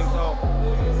height on him, so.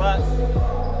 But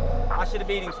I should have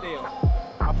beat him still.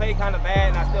 I played kind of bad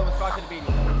and I still was I should have beat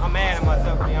him. I'm mad at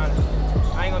myself, to be honest.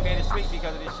 I ain't gonna be able to sleep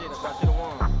because of this shit. I should have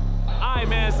won. All right,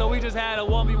 man, so we just had a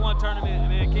 1v1 tournament,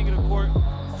 man, King of the Court.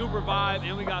 Super vibe,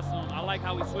 and we got some, I like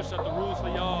how we switched up the rules for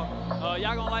y'all.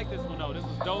 Y'all gonna like this one though. This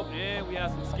was dope, and we have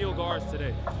some skill guards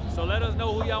today. So let us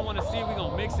know who y'all wanna see. We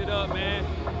gonna mix it up, man.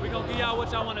 We gonna give y'all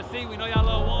what y'all wanna see. We know y'all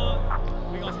love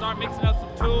ones. We gonna start mixing up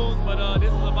some twos, but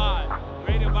this is a vibe.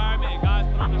 Great environment, and guys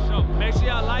put on the show. Make sure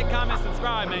y'all like, comment,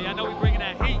 subscribe, man. Y'all know we bringing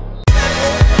that heat.